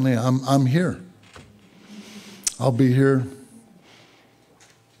as family, I'm here. I'll be here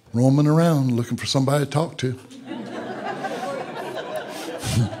roaming around looking for somebody to talk to.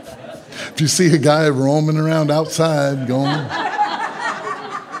 If you see a guy roaming around outside going,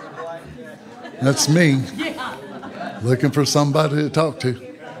 that's me, looking for somebody to talk to.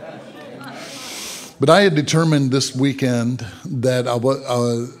 But I had determined this weekend that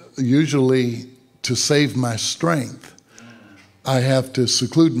usually to save my strength, I have to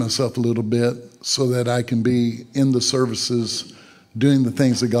seclude myself a little bit so that I can be in the services doing the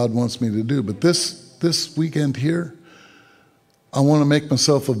things that God wants me to do. But this weekend here, I want to make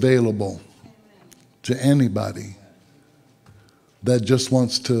myself available to anybody that just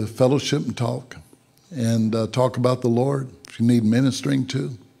wants to fellowship and talk about the Lord. If you need ministering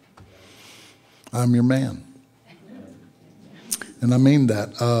to, I'm your man. And I mean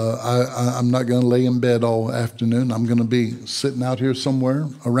that. I'm not going to lay in bed all afternoon. I'm going to be sitting out here somewhere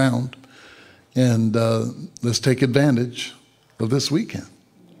around, and let's take advantage of this weekend.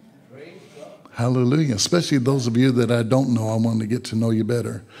 Hallelujah. Especially those of you that I don't know, I want to get to know you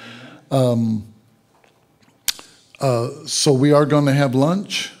better. So we are going to have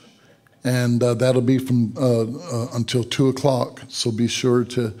lunch, and that'll be from until 2 o'clock. So be sure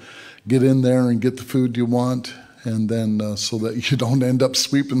to get in there and get the food you want, and then so that you don't end up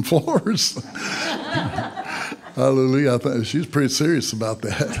sweeping floors. Hallelujah. I thought she's pretty serious about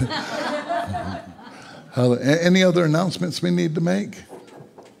that. Any other announcements we need to make?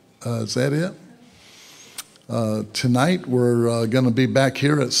 Is that it? Tonight we're going to be back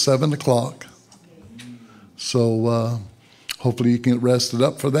here at 7 o'clock. So hopefully you can get rested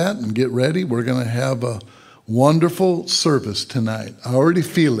up for that and get ready. We're going to have a wonderful service tonight. I already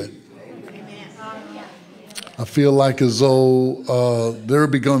feel it. I feel like as though there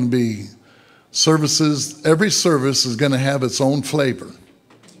be going to be services. Every service is going to have its own flavor.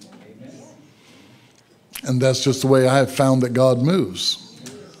 And that's just the way I have found that God moves.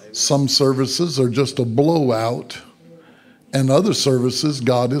 Some services are just a blowout, and other services,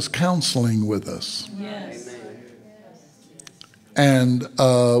 God is counseling with us. Yes. And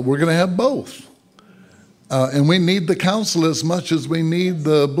we're going to have both. And we need the counsel as much as we need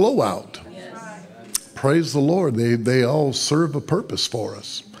the blowout. Yes. Praise the Lord. They all serve a purpose for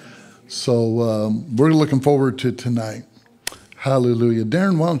us. So we're looking forward to tonight. Hallelujah.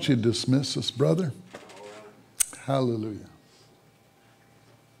 Darren, why don't you dismiss us, brother? Hallelujah.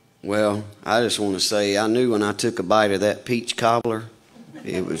 Well, I just want to say, I knew when I took a bite of that peach cobbler,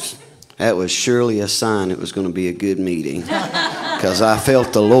 that was surely a sign it was going to be a good meeting, because I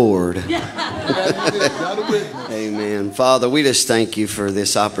felt the Lord. Amen. Father, we just thank you for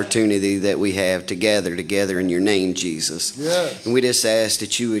this opportunity that we have to gather together in your name, Jesus. Yes. And we just ask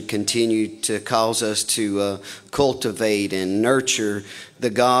that you would continue to cause us to cultivate and nurture the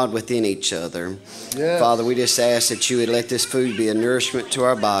God within each other. Yes. Father, we just ask that you would let this food be a nourishment to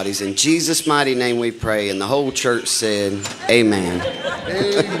our bodies. In Jesus' mighty name we pray. And the whole church said, amen.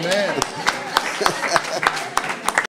 Amen.